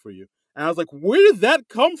bat for you." And I was like, "Where did that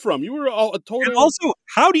come from? You were a total." And also,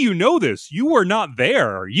 how do you know this? You were not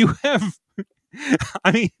there. You have.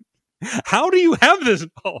 I mean, how do you have this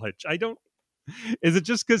knowledge? I don't. Is it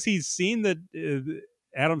just because he's seen that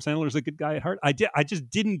Adam Sandler's a good guy at heart? I just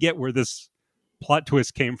didn't get where this plot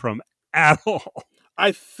twist came from at all.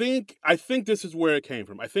 I think this is where it came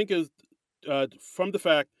from. I think is from the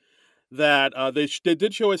fact that they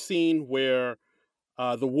did show a scene where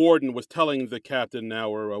the warden was telling the captain, now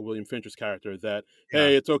or William Fincher's character, that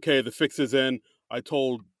hey, it's okay, the fix is in. I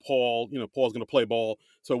told Paul, Paul's going to play ball.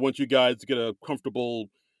 So once you guys get a comfortable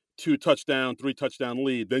 2-touchdown, 3-touchdown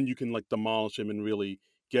lead, then you can like demolish him and really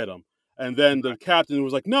get him. And then the captain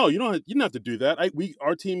was like, "No, you don't have to do that.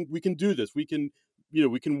 Our team, we can do this. We can,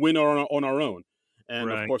 we can win on our own."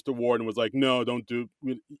 And of course, the warden was like, "No, don't do.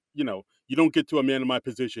 You don't get to a man in my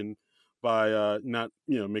position by not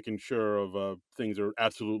making sure of things are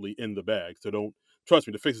absolutely in the bag. So don't trust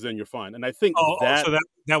me. The fix is in. You're fine." And I think so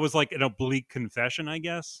that was like an oblique confession, I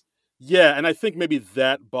guess. Yeah, and I think maybe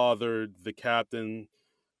that bothered the captain.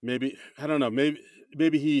 Maybe I don't know.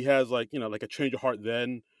 Maybe he has like like a change of heart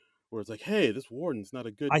then, where it's like, hey, this warden's not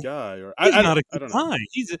a good guy, or he's not a good guy.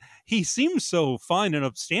 He seems so fine and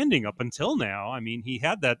upstanding up until now. I mean, he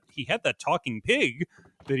had that talking pig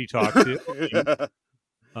that he talked to.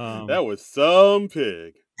 That was some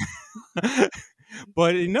pig.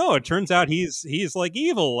 But no, it turns out he's like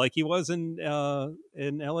evil, like he was in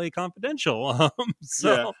L.A. Confidential.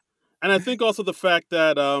 Yeah, and I think also the fact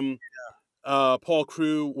that Paul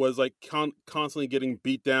Crewe was like constantly getting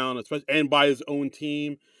beat down, especially and by his own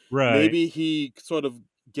team. Right. Maybe he sort of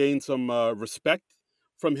gained some respect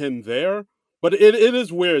from him there. But it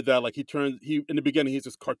is weird that like he in the beginning he's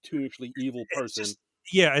this cartoonishly evil person.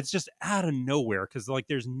 It's just out of nowhere because like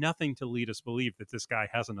there's nothing to lead us believe that this guy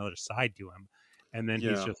has another side to him, and then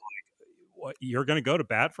he's just like, "What? You're going to go to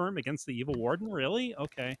bat for him against the evil warden? Really?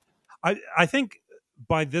 Okay." I think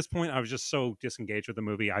by this point I was just so disengaged with the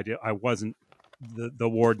movie. I wasn't the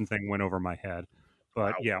warden thing went over my head,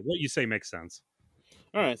 but yeah, what you say makes sense.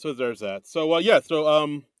 All right, so there's that.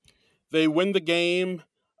 So they win the game,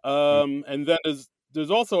 and then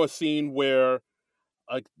there's also a scene where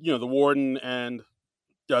like the warden and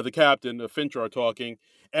the captain, Fincher, are talking,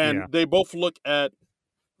 and they both look at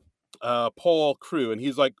Paul Crewe, and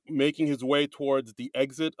he's like making his way towards the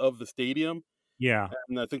exit of the stadium. Yeah,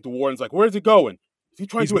 and I think the warden's like, "Where's he going? Is he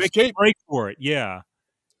trying to escape?" Break for it. Yeah,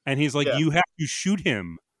 and he's like, "You have to shoot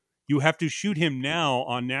him. You have to shoot him now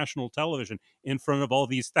on national television in front of all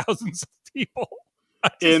these thousands of people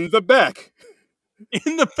in the back."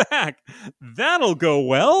 In the back, that'll go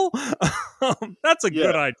well. That's a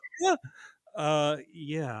good idea.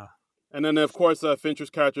 Yeah. And then, of course, Fincher's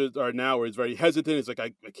characters are now where he's very hesitant. He's like,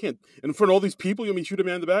 I can't. In front of all these people, you want me to shoot a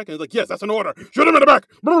man in the back? And he's like, yes, that's an order. Shoot him in the back.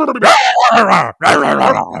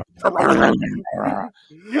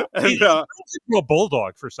 And, a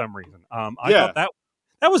bulldog for some reason. I thought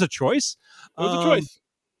that was a choice. It was a choice.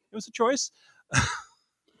 It was a choice.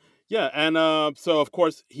 Yeah, and so, of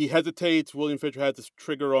course, he hesitates. William Fincher has this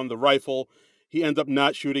trigger on the rifle. He ends up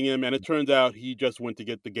not shooting him, and it turns out he just went to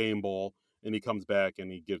get the game ball. And he comes back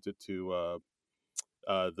and he gives it to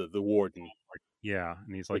the warden. Yeah,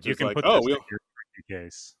 and he's like, "You can put this in your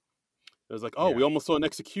case." It was like, we almost saw an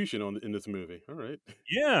execution in this movie. All right.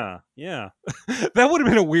 Yeah. That would have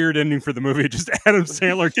been a weird ending for the movie. Just Adam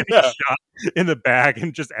Sandler getting shot in the back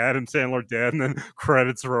and just Adam Sandler dead, and then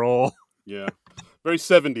credits roll. Yeah, very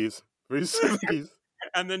 70s. Very 70s.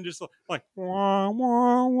 And then just like wah,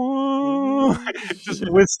 wah, wah. Just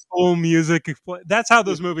wistful music. That's how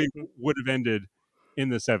this movie would have ended in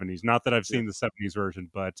the 70s. Not that I've seen the 70s version,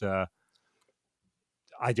 but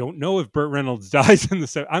I don't know if Burt Reynolds dies in the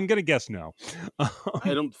 70s. I'm gonna guess no.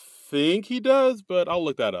 I don't think he does, but I'll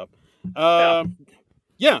look that up. And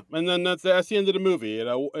then that's the end of the movie. It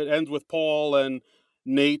ends with Paul and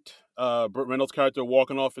Nate, Burt Reynolds' character,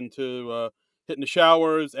 walking off into hitting the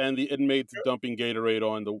showers, and the inmates dumping Gatorade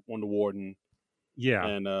on the warden. Yeah,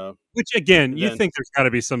 and which again, you think there's got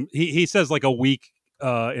to be some. He says like a week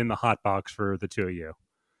in the hot box for the two of you.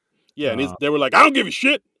 Yeah, and they were like, "I don't give a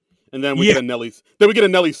shit," and then we get a Nelly. Then we get a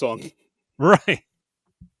Nelly song. Right.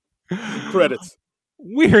 Credits.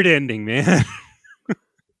 Weird ending, man.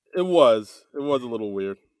 It was a little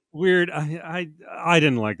weird. Weird. I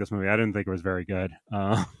didn't like this movie. I didn't think it was very good.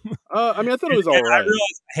 I mean, I thought it was all right. I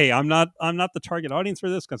realized, hey, I'm not the target audience for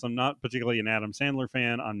this because I'm not particularly an Adam Sandler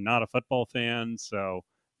fan. I'm not a football fan, so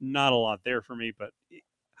not a lot there for me.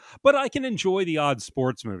 But I can enjoy the odd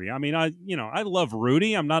sports movie. I mean, I love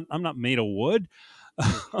Rudy. I'm not made of wood.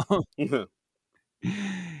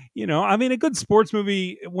 I mean, a good sports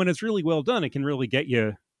movie, when it's really well done, it can really get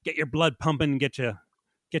your blood pumping, get you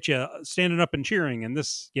standing up and cheering. And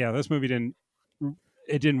this movie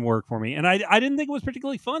didn't work for me, and I didn't think it was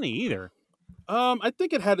particularly funny either. I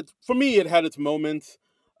think it had its moments.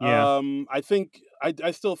 Yeah.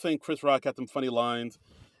 I still think Chris Rock had some funny lines.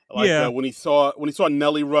 Like Yeah. when he saw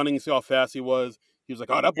Nelly running, see how fast he was. He was like,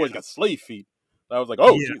 "Oh, that boy's got slave feet." I was like,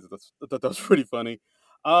 "Oh, Yeah. Jesus, that was pretty funny."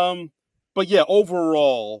 But yeah,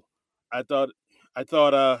 overall, I thought,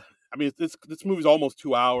 I mean, this movie's almost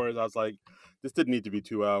 2 hours. I was like, this didn't need to be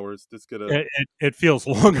 2 hours. This could have. It feels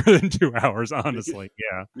longer than 2 hours, honestly.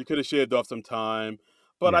 Yeah. You could have shaved off some time,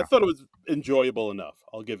 but I Yeah. thought it was enjoyable enough.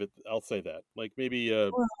 I'll say that. Like maybe,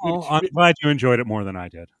 Well, I'm glad you enjoyed it more than I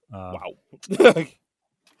did. wow,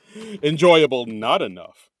 enjoyable, not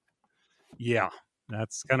enough. Yeah,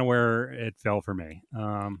 that's kind of where it fell for me.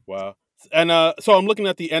 Wow. And so I'm looking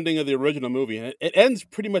at the ending of the original movie, and it ends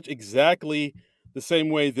pretty much exactly the same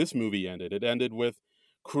way this movie ended. It ended with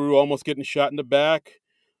Crew almost getting shot in the back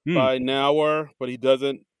by Nauer, but he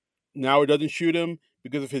doesn't. Nauer doesn't shoot him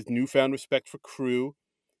because of his newfound respect for Crew.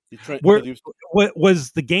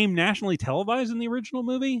 Was the game nationally televised in the original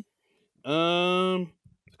movie? I'm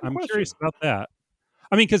curious about that.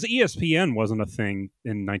 I mean, because ESPN wasn't a thing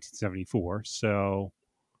in 1974, so.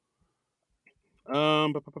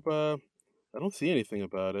 I don't see anything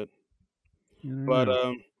about it. But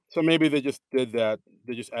so maybe they just did that.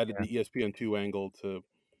 They just added the ESPN2 angle to,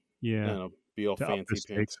 be all fancy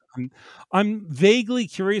pants. I'm vaguely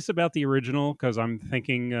curious about the original because I'm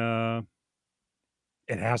thinking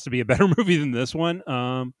it has to be a better movie than this one.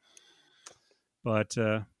 But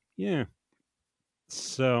yeah.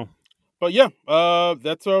 So. But yeah,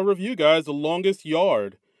 that's our review, guys. The Longest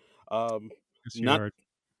Yard. I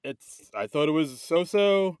thought it was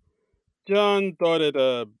so. John thought it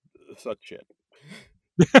sucked shit.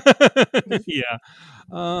 Yeah.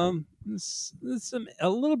 This a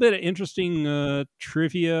little bit of interesting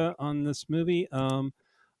trivia on this movie.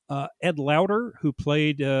 Ed Lauter, who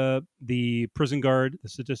played the prison guard, the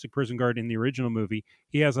sadistic prison guard in the original movie,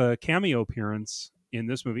 he has a cameo appearance in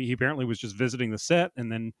this movie. He apparently was just visiting the set,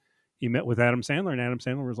 and then he met with Adam Sandler, and Adam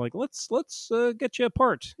Sandler was like, "Let's get you a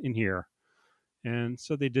part in here," and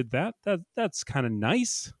so they did that. That's kind of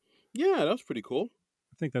nice. Yeah, that was pretty cool.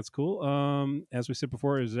 I think that's cool. As we said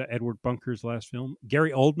before, it was Edward Bunker's last film.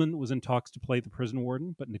 Gary Oldman was in talks to play the prison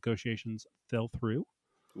warden, but negotiations fell through.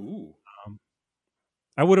 Ooh.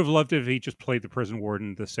 I would have loved it if he just played the prison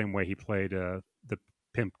warden the same way he played the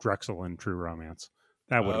pimp Drexel in True Romance.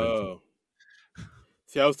 That would have been fun.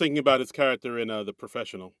 See, I was thinking about his character in The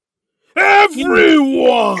Professional.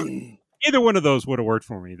 Everyone! Either one of those would have worked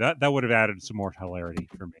for me. That would have added some more hilarity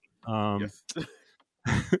for me. Yes.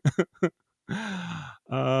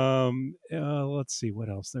 Let's see what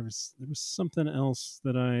else. There was something else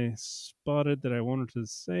that I spotted that I wanted to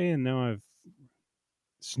say, and now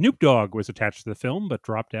Snoop Dogg was attached to the film but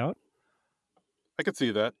dropped out. I could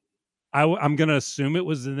see that. I'm gonna assume it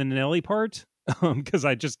was the Nelly part because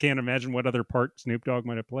I just can't imagine what other part Snoop Dogg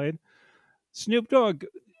might have played. Snoop Dogg,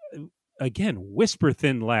 again, whisper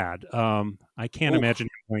thin lad. I can't imagine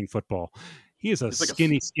him playing football. He's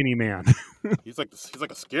skinny man. he's like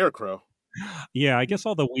a scarecrow. Yeah, I guess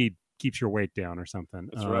all the weed keeps your weight down or something.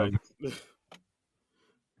 That's right.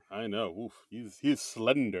 I know. Oof, he's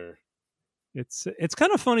slender. It's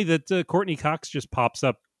kind of funny that Courtney Cox just pops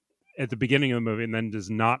up at the beginning of the movie and then is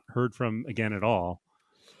not heard from again at all.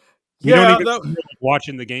 You don't even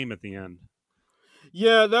watching the game at the end.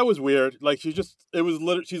 Yeah, that was weird. Like she's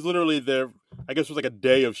literally there. I guess it was like a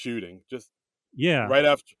day of shooting. Just right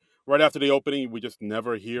after the opening, we just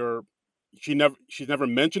never hear. She's never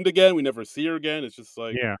mentioned again. We never see her again. It's just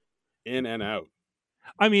like in and out.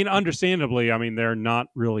 I mean, understandably, they're not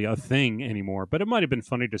really a thing anymore. But it might have been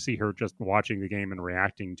funny to see her just watching the game and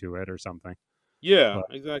reacting to it or something. Yeah,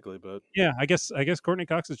 exactly. But yeah, I guess Courtney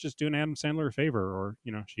Cox is just doing Adam Sandler a favor, or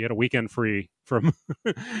she had a weekend free from.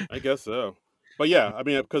 I guess so. But yeah, I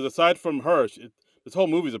mean, because aside from her, this whole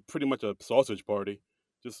movie is pretty much a sausage party.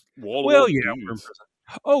 Just wall-to-wall dudes.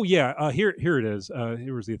 Oh yeah, here it is.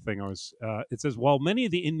 Here was the thing. It says while many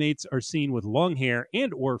of the inmates are seen with long hair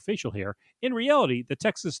and or facial hair, in reality, the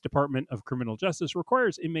Texas Department of Criminal Justice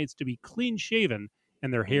requires inmates to be clean shaven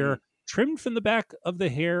and their hair trimmed from the back of the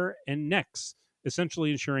hair and necks,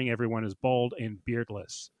 essentially ensuring everyone is bald and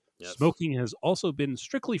beardless. Yes. Smoking has also been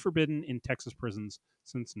strictly forbidden in Texas prisons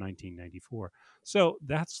since 1994. So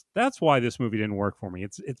that's why this movie didn't work for me.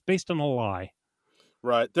 It's based on a lie.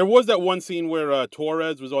 Right. There was that one scene where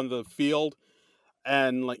Torres was on the field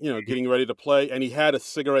and getting ready to play, and he had a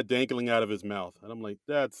cigarette dangling out of his mouth. And I'm like,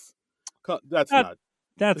 that's That's that not.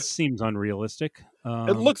 that seems unrealistic.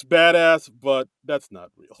 It looks badass, but that's not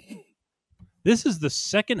real. This is the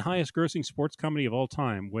second highest grossing sports comedy of all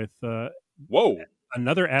time, with Whoa,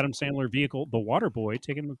 another Adam Sandler vehicle, The Waterboy,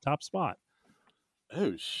 taking the top spot.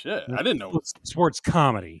 oh shit! I didn't know. Sports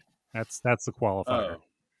comedy. That's the qualifier. Oh,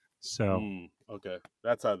 So okay,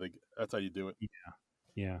 that's how you do it.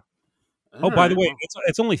 Yeah. All by the right, way, well.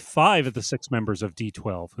 it's only 5 of the 6 members of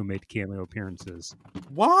D12 who made cameo appearances.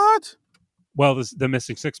 What? Well, the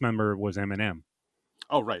missing 6 member was Eminem.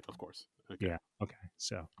 Oh, right, of course. Okay. Yeah. Okay.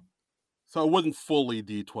 So it wasn't fully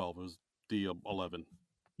D12; it was D11.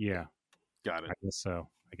 Yeah. Got it. I guess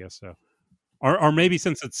so. Or maybe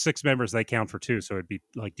since it's 6 members, they count for 2, so it'd be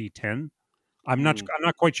like D10. I'm not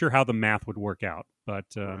quite sure how the math would work out, but.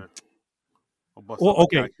 Right. Well,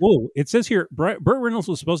 okay. Whoa! It says here, Burt Reynolds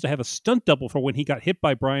was supposed to have a stunt double for when he got hit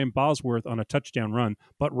by Brian Bosworth on a touchdown run,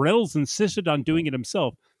 but Reynolds insisted on doing it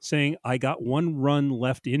himself, saying, "I got one run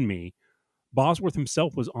left in me." Bosworth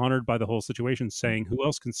himself was honored by the whole situation, saying, "Who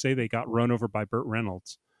else can say they got run over by Burt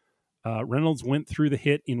Reynolds?" Reynolds went through the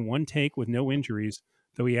hit in one take with no injuries,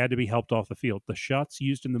 though he had to be helped off the field. The shots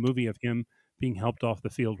used in the movie of him being helped off the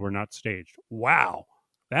field were not staged. Wow,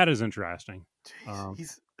 that is interesting.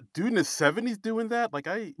 He's dude in his 70s doing that.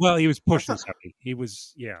 Well, he was pushing 70. He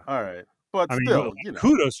was, yeah. All right, but still,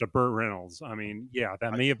 kudos to Burt Reynolds. I mean, yeah,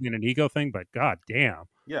 that may have been an ego thing, but god damn.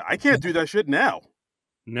 Yeah, I can't do that shit now.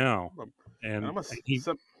 No, and I'm a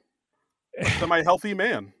semi-healthy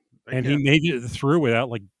man. And he made it through without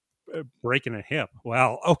breaking a hip.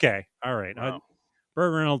 Wow. Okay. All right. Wow.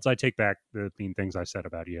 Burt Reynolds, I take back the mean things I said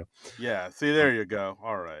about you. Yeah. See, there you go.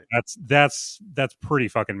 All right. That's pretty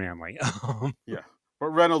fucking manly. Yeah.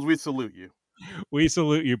 Burt Reynolds, we salute you. We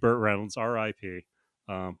salute you, Burt Reynolds. R.I.P.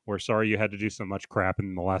 We're sorry you had to do so much crap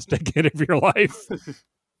in the last decade of your life.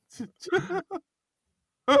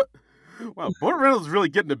 Wow, Burt Reynolds is really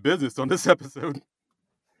getting the business on this episode.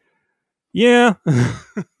 Yeah.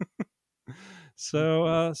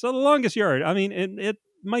 So The Longest Yard. I mean, it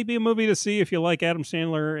might be a movie to see if you like Adam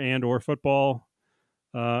Sandler and or football.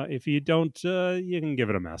 If you don't, you can give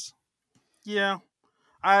it a miss. Yeah,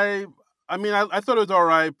 I mean, I thought it was all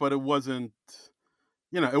right, but it wasn't.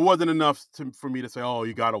 It wasn't enough for me to say, "Oh,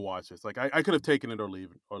 you got to watch this." I could have taken it or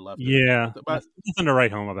left it. Yeah, but nothing to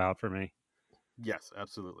write home about for me. Yes,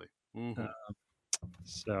 absolutely.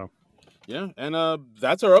 Mm-hmm. Yeah, and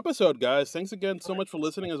that's our episode, guys. Thanks again so much for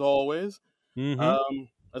listening, as always. Mm-hmm.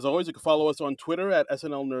 As always, you can follow us on Twitter at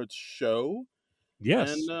SNL Nerds Show.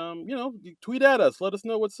 Yes. And, you tweet at us. Let us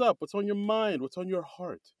know what's up. What's on your mind? What's on your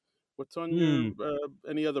heart? What's on your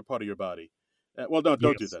any other part of your body? Well, no,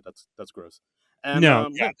 don't do that. That's gross. And, no,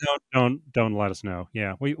 don't let us know.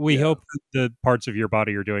 Yeah, we hope the parts of your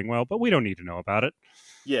body are doing well, but we don't need to know about it.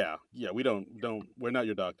 Yeah, we don't. We're not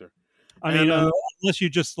your doctor. I mean, unless you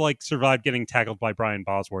just survived getting tackled by Brian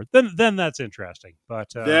Bosworth, then that's interesting.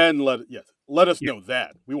 But then let us know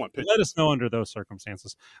that we want pictures. Let us know under those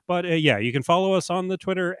circumstances. But you can follow us on the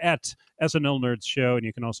Twitter at SNL Nerds Show, and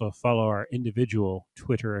you can also follow our individual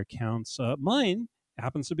Twitter accounts. Mine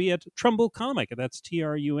happens to be at Trumbull Comic. That's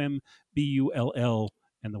TRUMBULL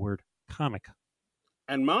and the word comic.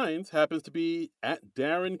 And mine happens to be at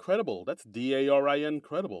Darren Credible. That's DARIN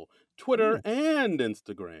Credible. Twitter and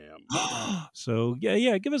Instagram. So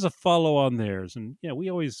give us a follow on theirs, and we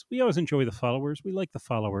always enjoy the followers. We like the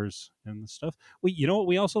followers and the stuff. You know what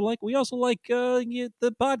we also like? We also like the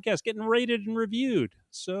podcast getting rated and reviewed.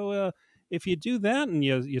 So if you do that and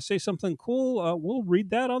you say something cool, we'll read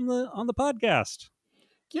that on the podcast.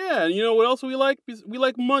 Yeah, and you know what else we like? We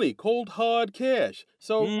like money, cold hard cash.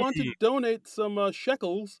 So want to donate some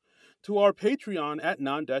shekels to our Patreon at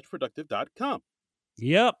non-productive.com.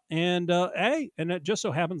 Yep, and and it just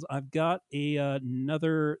so happens I've got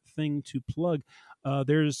another thing to plug.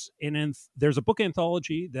 There's a book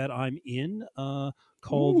anthology that I'm in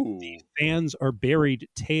called "The Fans Are Buried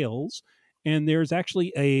Tales," and there's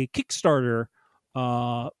actually a Kickstarter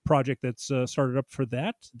project that's started up for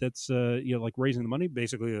that. That's raising the money.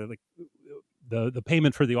 Basically, the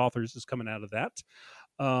payment for the authors is coming out of that.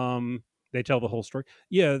 They tell the whole story.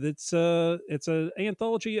 Yeah, it's an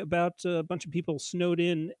anthology about a bunch of people snowed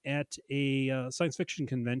in at a science fiction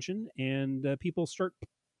convention, and people start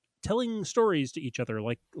telling stories to each other,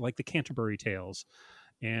 like the Canterbury Tales.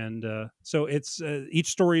 And so it's each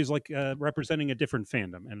story is representing a different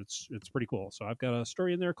fandom, and it's pretty cool. So I've got a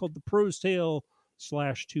story in there called "The Prose Tale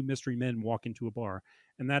 / Two Mystery Men Walk into a Bar,"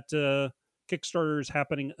 and that Kickstarter is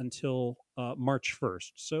happening until March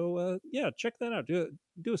 1st. So check that out.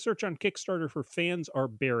 Do a search on Kickstarter for "Fans Are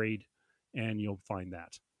Buried," and you'll find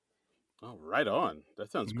that. Oh, right on.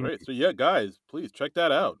 That sounds great. So guys, please check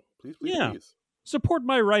that out. Please, please. Support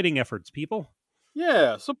my writing efforts, people.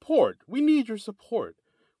 Yeah, support. We need your support.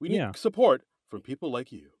 We need support from people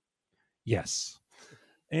like you. Yes.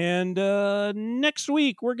 And next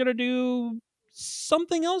week, we're going to do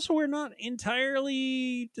something else. We're not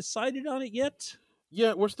entirely decided on it yet.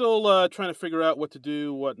 Yeah, we're still trying to figure out what to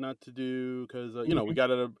do, what not to do, because, we got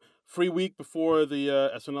a free week before the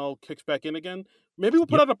SNL kicks back in again. Maybe we'll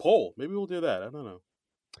put out a poll. Maybe we'll do that. I don't know.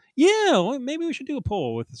 Yeah, well, maybe we should do a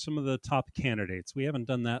poll with some of the top candidates. We haven't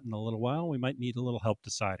done that in a little while. We might need a little help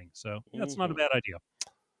deciding. So that's not a bad idea.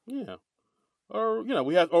 Yeah. Or,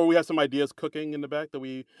 we have some ideas cooking in the back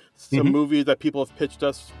some movies that people have pitched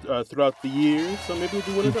us throughout the years. So maybe we'll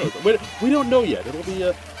do one of those. We don't know yet.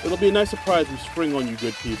 It'll be a nice surprise we spring on you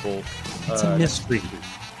good people. It's a mystery.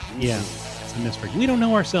 Yeah, it's a mystery. We don't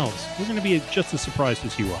know ourselves. We're going to be just as surprised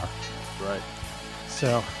as you are. Right.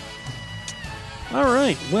 So, all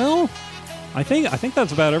right. Well, I think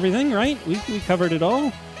that's about everything, right? We covered it all.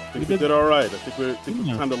 I think we did all right. I think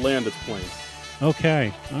it's time to land this plane.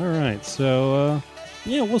 Okay. All right. So,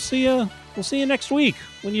 we'll see you. We'll see you next week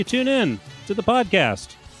when you tune in to the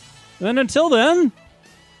podcast. And until then,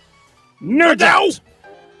 nerd out!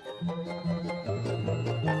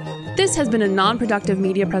 This has been a non-productive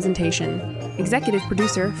media presentation. Executive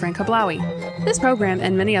producer, Frank Hablawi. This program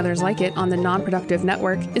and many others like it on the Non-Productive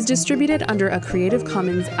Network is distributed under a Creative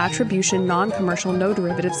Commons Attribution Non-Commercial No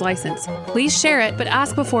Derivatives license. Please share it, but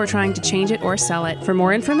ask before trying to change it or sell it. For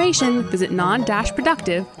more information, visit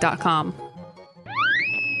non-productive.com.